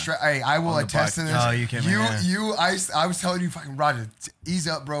up. Yeah. Hey, I will attest to this. Oh, you came in. I was telling you, fucking Roger, ease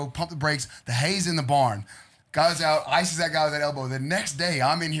up, bro. Pump the brakes. The hay's in the barn. Guy's out, ices that guy with that elbow. The next day,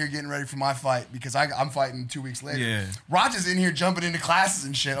 I'm in here getting ready for my fight because I'm fighting 2 weeks later. Yeah. Roger's in here jumping into classes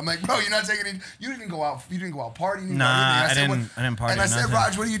and shit. I'm like, bro, you're not taking it. You didn't go out partying. Nah, I didn't party. And I said,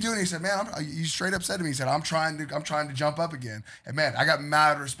 Roger, what are you doing? He said, man, you straight up said to me, he said, I'm trying to jump up again. And man, I got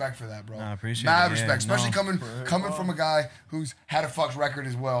mad respect for that, bro. I appreciate mad it. respect, especially coming from a guy who's had a fucked record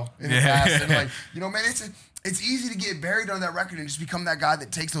as well in the past. And like, man, it's easy to get buried on that record and just become that guy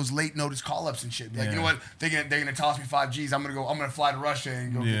that takes those late notice call ups and shit. Like, you know what? They're gonna toss me 5 G's. I'm gonna fly to Russia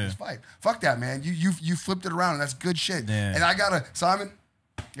and go get this fight. Fuck that, man. You flipped it around and that's good shit. Yeah. And I gotta, Simon,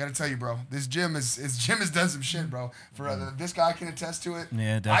 Gotta tell you, bro. This gym has done some shit, bro. For this guy can attest to it.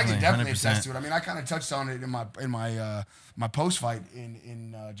 Yeah, definitely. I can definitely 100%. attest to it. I mean, I kind of touched on it in my post fight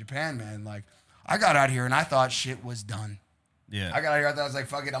in Japan, man. Like, I got out here and I thought shit was done. Yeah. I got out here. I thought I was like,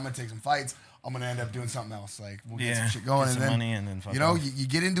 fuck it. I'm gonna take some fights. I'm gonna end up doing something else. Like, we'll get some shit going, get and some then money and then fuck you know, off. you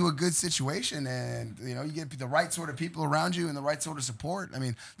get into a good situation, and you know, you get the right sort of people around you and the right sort of support. I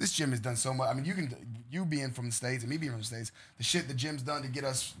mean, this gym has done so much. I mean, you being from the States and me being from the States, the shit the gym's done to get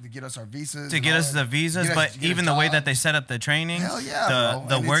us our visas, to get us the visas, but even the way that they set up the training, Hell yeah,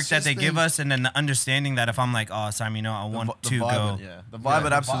 the bro. work that they give us, and then the understanding that if I'm like, oh, Sam, you know, I want to go. The vibe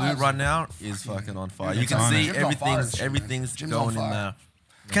at Absolute right now is fucking on fire. You can see everything's going in there.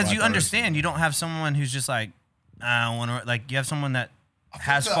 Because you understand, you don't have someone who's just like, I don't want to, like, you have someone that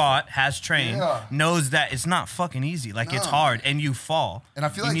has fought, has trained, knows that it's not fucking easy. Like, it's hard, and you fall. And I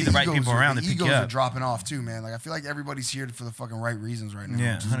feel you like need the right people around to pick you egos are up. dropping off too, man. Like, I feel like everybody's here for the fucking right reasons right now.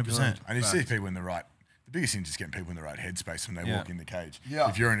 Yeah, 100%. And you see people in the right. The biggest thing is just getting people in the right headspace when they walk in the cage. Yeah.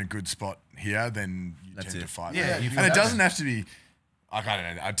 If you're in a good spot here, then you tend to fight. Yeah, and it doesn't have to be. Like, I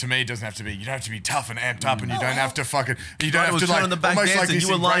don't know. To me, it doesn't have to be. You don't have to be tough and amped up, and you don't have to fucking. You don't have to like on the back almost like dancing, this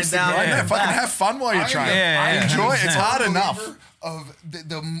you were lying embrace the down. grind. Yeah, No, fucking have fun while you're training. Yeah, Enjoy it. It's 100%. hard enough. Of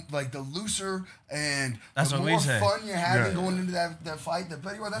the looser and That's the what we more say. fun you're having going into that fight, the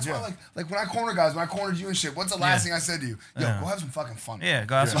better you are. That's why, like when I corner guys, when I cornered you and shit, what's the last thing I said to you? Yo, go have some fucking fun. Yeah,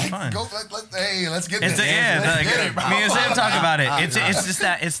 go have some fun. Let's get It's this. Let's get it, bro. me and Sam talk about it. It's just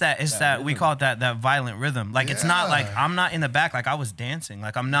that we call it that violent rhythm. Like it's not like I'm not in the back like I was dancing.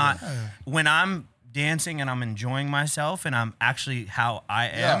 Like I'm not when I'm dancing and I'm enjoying myself and I'm actually how I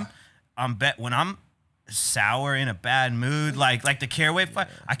am. When I'm sour in a bad mood, like the Caraway fight,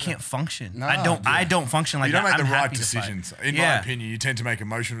 I can't function. I don't function like you don't that. make the I'm right happy to decisions. fight. In my opinion, you tend to make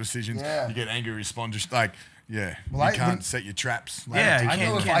emotional decisions. Yeah. You get angry, respond just like you Well, can't set your traps. Yeah, I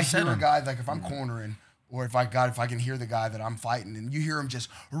know if I set hear a them. guy, like if I'm cornering, or if I can hear the guy that I'm fighting, and you hear him just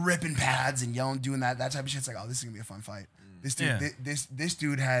ripping pads and yelling, doing that type of shit, it's like, oh, this is gonna be a fun fight. This dude, this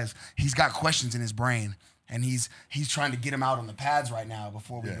dude he's got questions in his brain, and he's trying to get him out on the pads right now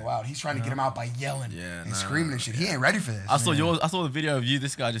before we go out. He's trying to get him out by yelling and screaming and shit. He ain't ready for this. I saw the video of you,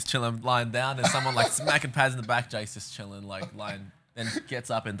 this guy just chilling, lying down, and someone like smacking pads in the back. Jake's just chilling, like lying, then gets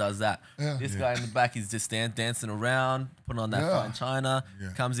up and does that. This guy in the back is just dancing around, putting on that fine china,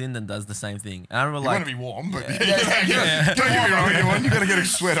 comes in and does the same thing. And I remember You like, want to be warm, but don't get me wrong, everyone. You got to get a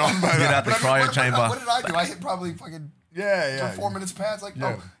sweat on. But, get out the cryo chamber. What did I do? I hit probably fucking 4 minutes pads. Like,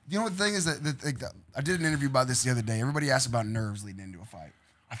 oh, you know what the thing is that I did an interview about this the other day. Everybody asked about nerves leading into a fight.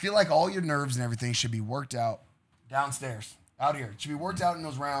 I feel like all your nerves and everything should be worked out downstairs, out here. It should be worked out in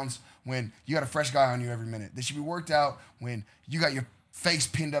those rounds when you got a fresh guy on you every minute. They should be worked out when you got your face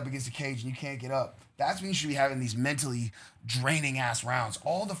pinned up against the cage and you can't get up. That's when you should be having these mentally draining ass rounds.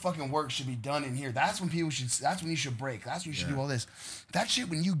 All the fucking work should be done in here. That's when you should break. That's when you should do all this. That shit,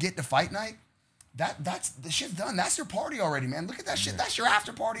 when you get to fight night, that's the shit's done. That's your party already, man. Look at that shit. That's your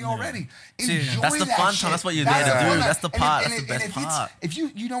after party already. Enjoy that's the that fun shit. time. That's what you're there to do. That's the part. That's the best if part. If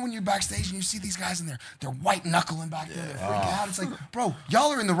you know when you're backstage and you see these guys and they're white knuckling back there, they're freaking out. It's like, bro,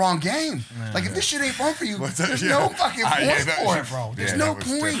 y'all are in the wrong game. Like if this shit ain't fun for you, there's no fucking point for it, bro. There's no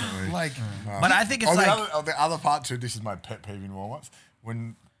point. Like, But I think it's like the other part too. This is my pet peeve in warm-ups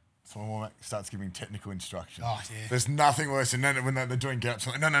when someone starts giving technical instruction. Oh, yeah. There's nothing worse than when they're doing get-ups.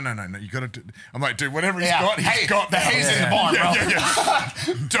 Like, no, you got to do... I'm like, dude, whatever he's got the haze in the barn,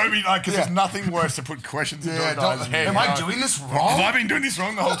 bro. Don't be like, because there's nothing worse to put questions into a guy's head. Am I doing this wrong? Have I been doing this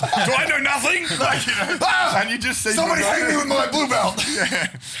wrong the whole time? Do I know nothing? Like, and you just see... Somebody hang me with my blue belt.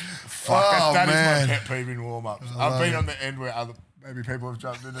 Fuck, that is my pet peeve in warm-ups. I've been on the end where maybe people have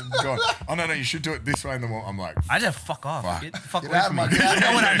jumped in and gone, oh, no, you should do it this way in the warm. I'm like... I just fuck off. Fuck away out from of me. my- I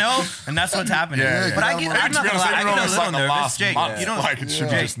know what I know, and that's what's happening. But I'm not gonna lie, I get a little nervous. Jake, you don't, like, it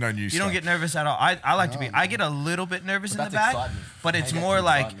should be just no new you don't get nervous at all. I like to be. I get a little bit nervous in the back, but it's more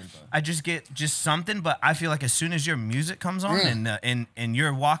like I just get something. But I feel like as soon as your music comes on and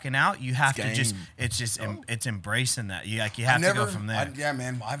you're walking out, you have to just it's embracing that. You have to go from there. Yeah,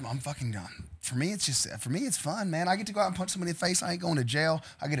 man, I'm fucking done. For me, it's fun, man. I get to go out and punch somebody in the face. I ain't going to jail.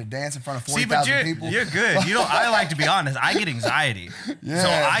 I get to dance in front of 40,000 people. You're good. You know, I like to be honest. I get anxiety. Yeah. So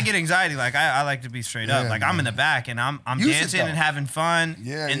I get anxiety. Like I like to be straight up. Like I'm in the back and I'm dancing and having fun.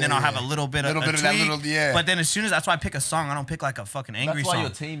 And then I'll have a little bit of that. But then as soon as that's why I pick a song. I don't pick like a fucking angry song.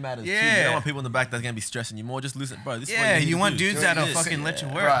 That's why your team matters too. You don't want people in the back that's gonna be stressing you more. Just listen, bro. This is what you want do. dudes that'll fucking let you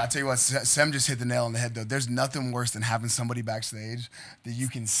work. Bro, I tell you what, Sem just hit the nail on the head though. There's nothing worse than having somebody backstage that you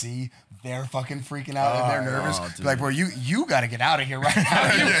can see their fucking freaking out and they're nervous. Like, bro, you got to get out of here right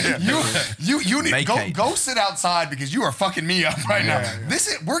now. You need go sit outside because you are fucking me up right now.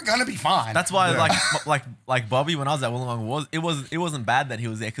 We're gonna be fine. That's why like Bobby, when I was at Wollongong, it wasn't bad that he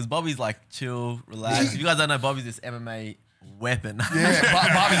was there because Bobby's like chill, relaxed. If you guys don't know, Bobby's this MMA weapon.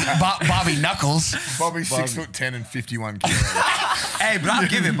 Yeah, Bobby Knuckles. Bobby's 6'10" and 51 kilos. Hey, but I'll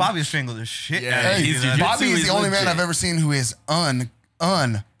give it. Bobby strangled the shit. Yeah, Bobby is the only man I've ever seen who is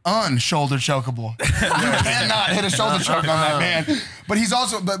shoulder chokeable. You cannot hit a shoulder choke on that man. But he's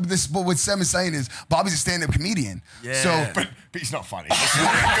also, but what Sem is saying is Bobby's a stand-up comedian. Yeah. So, but he's not funny. but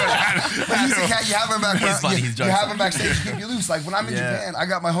he's a cat. You have him back. You have him backstage to keep you loose. Like when I'm in Japan, I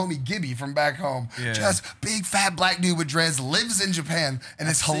got my homie Gibby from back home. Yeah. Just big fat black dude with dreads, lives in Japan, and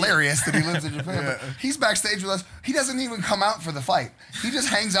it's hilarious that he lives in Japan. But he's backstage with us. He doesn't even come out for the fight. He just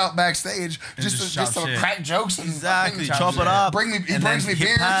hangs out backstage just to crack jokes and chop it up. He brings me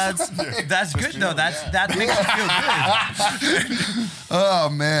beers. That's good though. That makes you feel good. Oh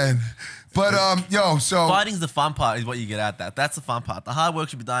man. But so fighting's the fun part is what you get at that. That's the fun part. The hard work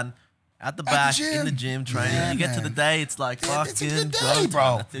should be done at the back, in the gym, training. Yeah, you get to the day, it's like fucking it's a good day,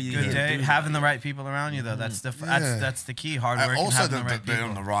 bro. Good day. Having the right people around you though, that's the key. Hard work. Also, and having be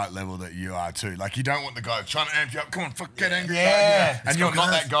on the right level that you are too. Like you don't want the guy trying to amp you up. Come on, get angry. Yeah. And you're not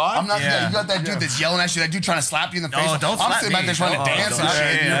that guy. I'm not. You got that dude that's yelling at you. That dude trying to slap you in the face. Don't I'm sitting back there trying to dance and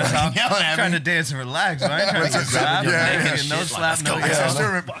shit. Yelling at me. Trying to dance and relax, right? Trying to get slapped. No slap. No. I still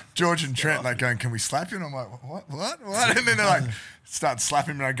remember George and Trent like going, "Can we slap you?" And I'm like, "What?" And then they're like, start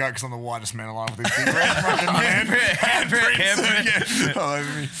slapping me and I go because I'm the whitest man alive with this big red fucking handprint all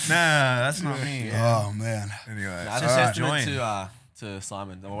over me. Nah, that's not me. Oh man. Anyway, I just testament to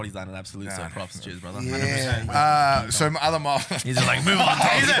Simon and what he's done an absolute so props. Cheers, brother. Yeah. So other milestones. He's just like move on.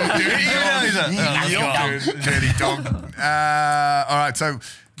 Dirty dog. All right, so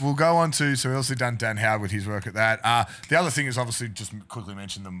we'll go on to, so we also done Dan Howard with his work at that. The other thing is obviously just quickly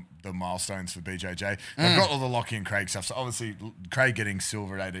mention the milestones for BJJ. They've got all the Lockie and Craig stuff. So obviously Craig getting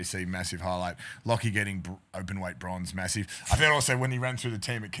silver at ADC, massive highlight. Lockie getting open weight bronze, massive. I think also when he ran through the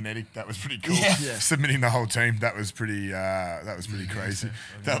team at Kinetic, that was pretty cool. Yeah. Submitting the whole team, that was pretty crazy.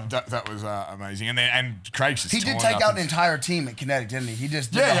 That was amazing. And Craig just he did take out an entire team at Kinetic, didn't he? He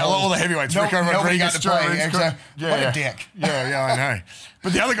just did all the heavyweights. Nobody got to play. What a dick. Yeah, I know.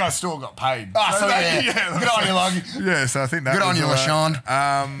 But the other guy still got paid. Good on you, Lockie. Yeah, so I think that good on you, LaShawn.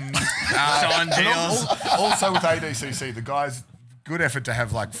 Sean Deals. Also with ADCC, the guys, good effort to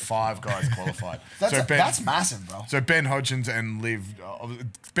have like 5 guys qualified. That's massive, bro. So Ben Hodgins and Liv,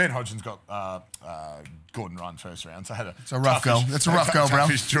 Ben Hodgins got Gordon Ryan first round. So it's a rough go. It's a rough go, bro.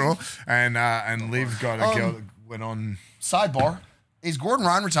 Draw. And Liv got a girl that went on. Sidebar: is Gordon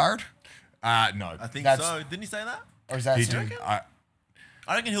Ryan retired? No, I think so. Didn't he say that? Or is that he him? did.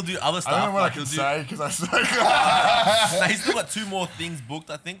 I reckon he'll do other stuff. I don't know what like I can say because I suck. No, he's still got 2 more things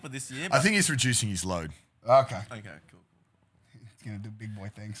booked, I think, for this year. I think he's reducing his load. Okay, cool. He's gonna do big boy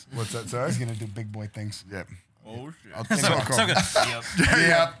things. What's that, sorry? He's gonna do big boy things. Yep. Oh shit. So good.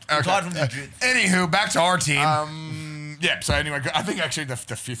 Yep. Okay. Anywho, back to our team. So anyway, I think actually the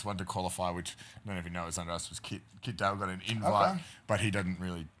 5th one to qualify, which I don't even know is under us, was Kit Dale got an invite, but he doesn't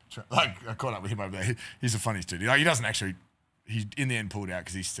really I caught up with him over there. He's the funniest dude. He doesn't actually. He in the end pulled out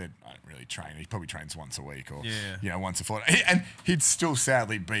because he said, "I don't really train." He probably trains once a week or once a fortnight, and he'd still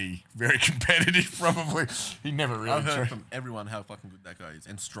sadly be very competitive. Probably he never really. I've heard from everyone how fucking good that guy is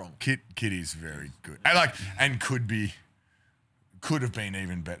and strong. Kitty's very good, and could have been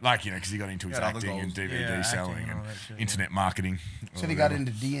even better. Because he got into his acting and DVD selling and internet marketing. So he got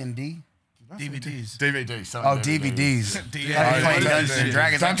into D&D. DVDs. DVDs. DVDs. Playing Dungeons and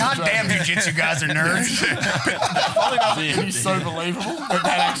Dragons. God damn, jiu-jitsu guys are nerds. He's so believable. But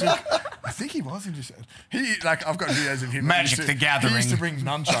that actually, I think he was interested. I've got videos of him. Magic the Gathering. He used to bring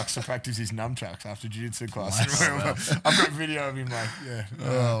nunchucks to practice his nunchucks after jiu-jitsu class. I've got video of him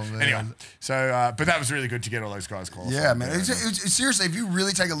Oh, man. Anyway, so, but that was really good to get all those guys qualified. Yeah, man. It's seriously, if you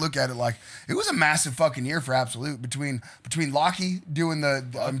really take a look at it, it was a massive fucking year for Absolute between Lockie doing the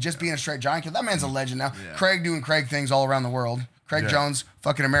just being a straight giant killer. That man's a legend now. Yeah. Craig doing Craig things all around the world. Craig Jones,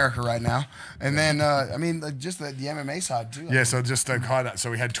 fucking America right now. And then, just the MMA side too. Yeah, so just to highlight, so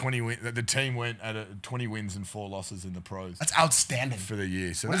we had 20 wins. The team went at 20 wins and 4 losses in the pros. That's outstanding. For the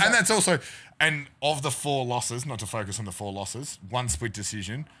year. So, and that's also, and of the 4 losses, not to focus on the 4 losses, 1 split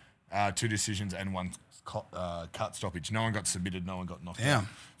decision, 2 decisions, and 1 cut stoppage. No one got submitted, no one got knocked out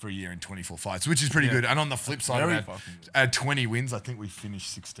for a year in 24 fights, which is pretty good. And on the flip side of that, at 20 wins, I think we finished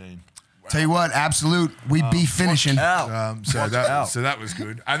 16. Tell you what, absolute, we be finishing. So that was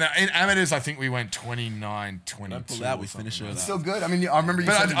good. And in amateurs, I think we went 29-22. Don't pull out, we finish early. It's still good. I mean, I remember you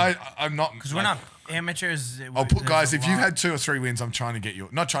said... I'm not... Because we're not amateurs. I'll put guys, if you've had 2 or 3 wins, I'm trying to get you,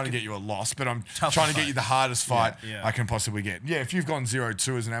 not trying to get you a loss, but I'm trying to get you the hardest fight I can possibly get. Yeah, if you've gone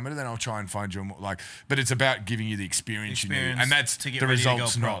 0-2 as an amateur, then I'll try and find you but it's about giving you the experience you need. And that's to get the ready to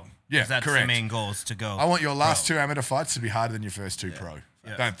results go pro. not. Yeah, that's correct. the main goal is to go. I want your last 2 amateur fights to be harder than your first 2 pro.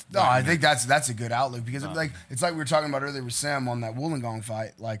 Yeah. I think that's a good outlook because it's like we were talking about earlier with Sam on that Wollongong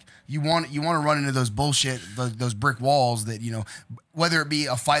fight. Like you want to run into those bullshit those brick walls that whether it be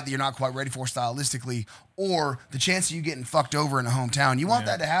a fight that you're not quite ready for stylistically or the chance of you getting fucked over in a hometown. You want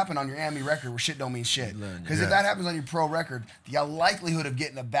that to happen on your AMI record where shit don't mean shit. Because if that happens on your pro record, the likelihood of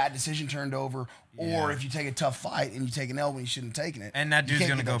getting a bad decision turned over or if you take a tough fight and you take an L when you shouldn't have taken it. And that dude's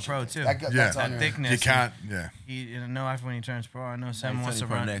going to go pro too. That's that thickness. You can't, after when he turns pro, I know Sam wants to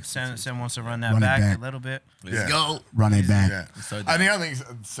run Sam wants to run that Run it back back. a little bit. Let's go. Run it back. Yeah. And the other thing,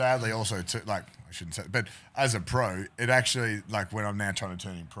 sadly, also, I shouldn't say, but as a pro, it actually, like when I'm now trying to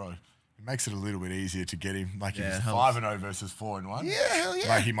turn him pro, it makes it a little bit easier to get him. Like if it's 5-0 versus 4-1. Yeah, hell yeah.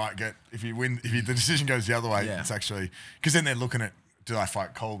 Like he might get, if the decision goes the other way, it's actually, because then they're looking at, do I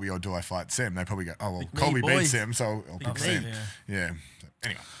fight Colby or do I fight Sam? They probably go, oh, well, Colby beat Sam, so I'll pick Sam. Yeah. So,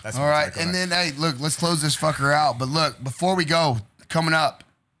 anyway, that's all right. And then, hey, look, let's close this fucker out. But look, before we go, coming up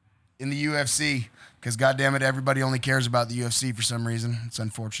in the UFC, because goddamn it, everybody only cares about the UFC for some reason. It's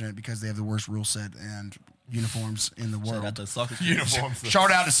unfortunate because they have the worst rule set and uniforms in the world. Shout out to soccer uniforms. Shout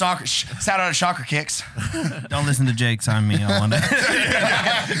out to soccer. Shout out to soccer kicks. Don't listen to Jake. Sign me. I want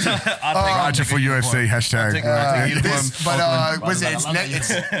Roger for UFC hashtag. Was it?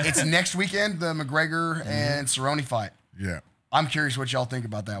 It's next weekend, the McGregor and Cerrone fight. Yeah. I'm curious what y'all think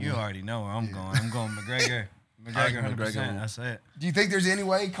about that You one. already know where I'm going. I'm going McGregor. McGregor 100%. That's it. Do you think there's any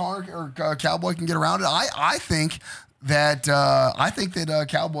way Conor or Cowboy can get around it? I think that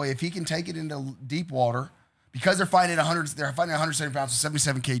Cowboy, if he can take it into deep water, because they're fighting at 170 pounds with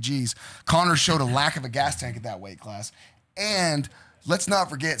 77 kgs. Conor showed a lack of a gas tank at that weight class, and let's not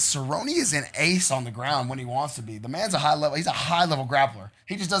forget, Cerrone is an ace on the ground when he wants to be. The man's a high level. He's a high level grappler.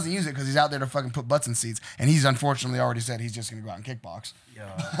 He just doesn't use it because he's out there to fucking put butts in seats. And he's unfortunately already said he's just going to go out and kickbox.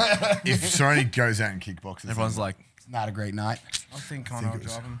 If Cerrone goes out and kickboxes, everyone's like, it's not a great night. I think Conor will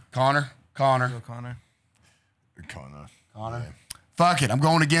drop him. Conor. Conor. Yeah. Fuck it. I'm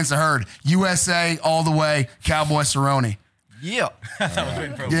going against the herd. USA all the way. Cowboy Cerrone. Yeah.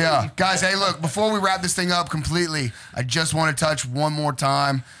 Yeah. Guys, hey, look, before we wrap this thing up completely, I just want to touch one more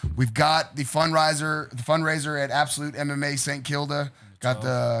time. We've got the fundraiser at Absolute MMA St. Kilda. Got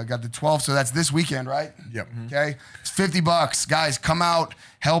the 12th, so that's this weekend, right? Yep. Okay. It's $50. Guys, come out,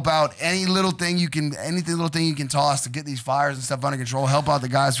 help out. Anything little thing you can toss to get these fires and stuff under control. Help out the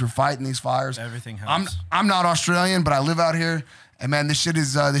guys who are fighting these fires. Everything helps. I'm not Australian, but I live out here. And man, this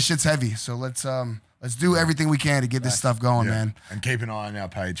shit's heavy. So let's do everything we can to get this stuff going, man. And keep an eye on our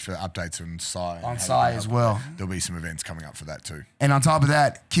page for updates on SCI. On SCI as well. There'll be some events coming up for that too. And on top of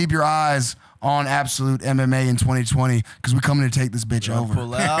that, keep your eyes on Absolute MMA in 2020 because we're coming to take this bitch over.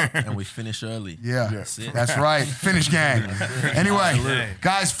 Pull out and we finish early. Yeah, that's right. Finish gang. Anyway,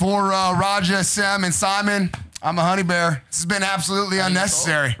 guys, for Raja, Sem, and Simon, I'm a honey bear. This has been absolutely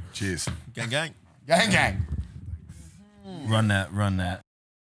unnecessary. Cheers. Gang, gang. Gang, gang. Run that.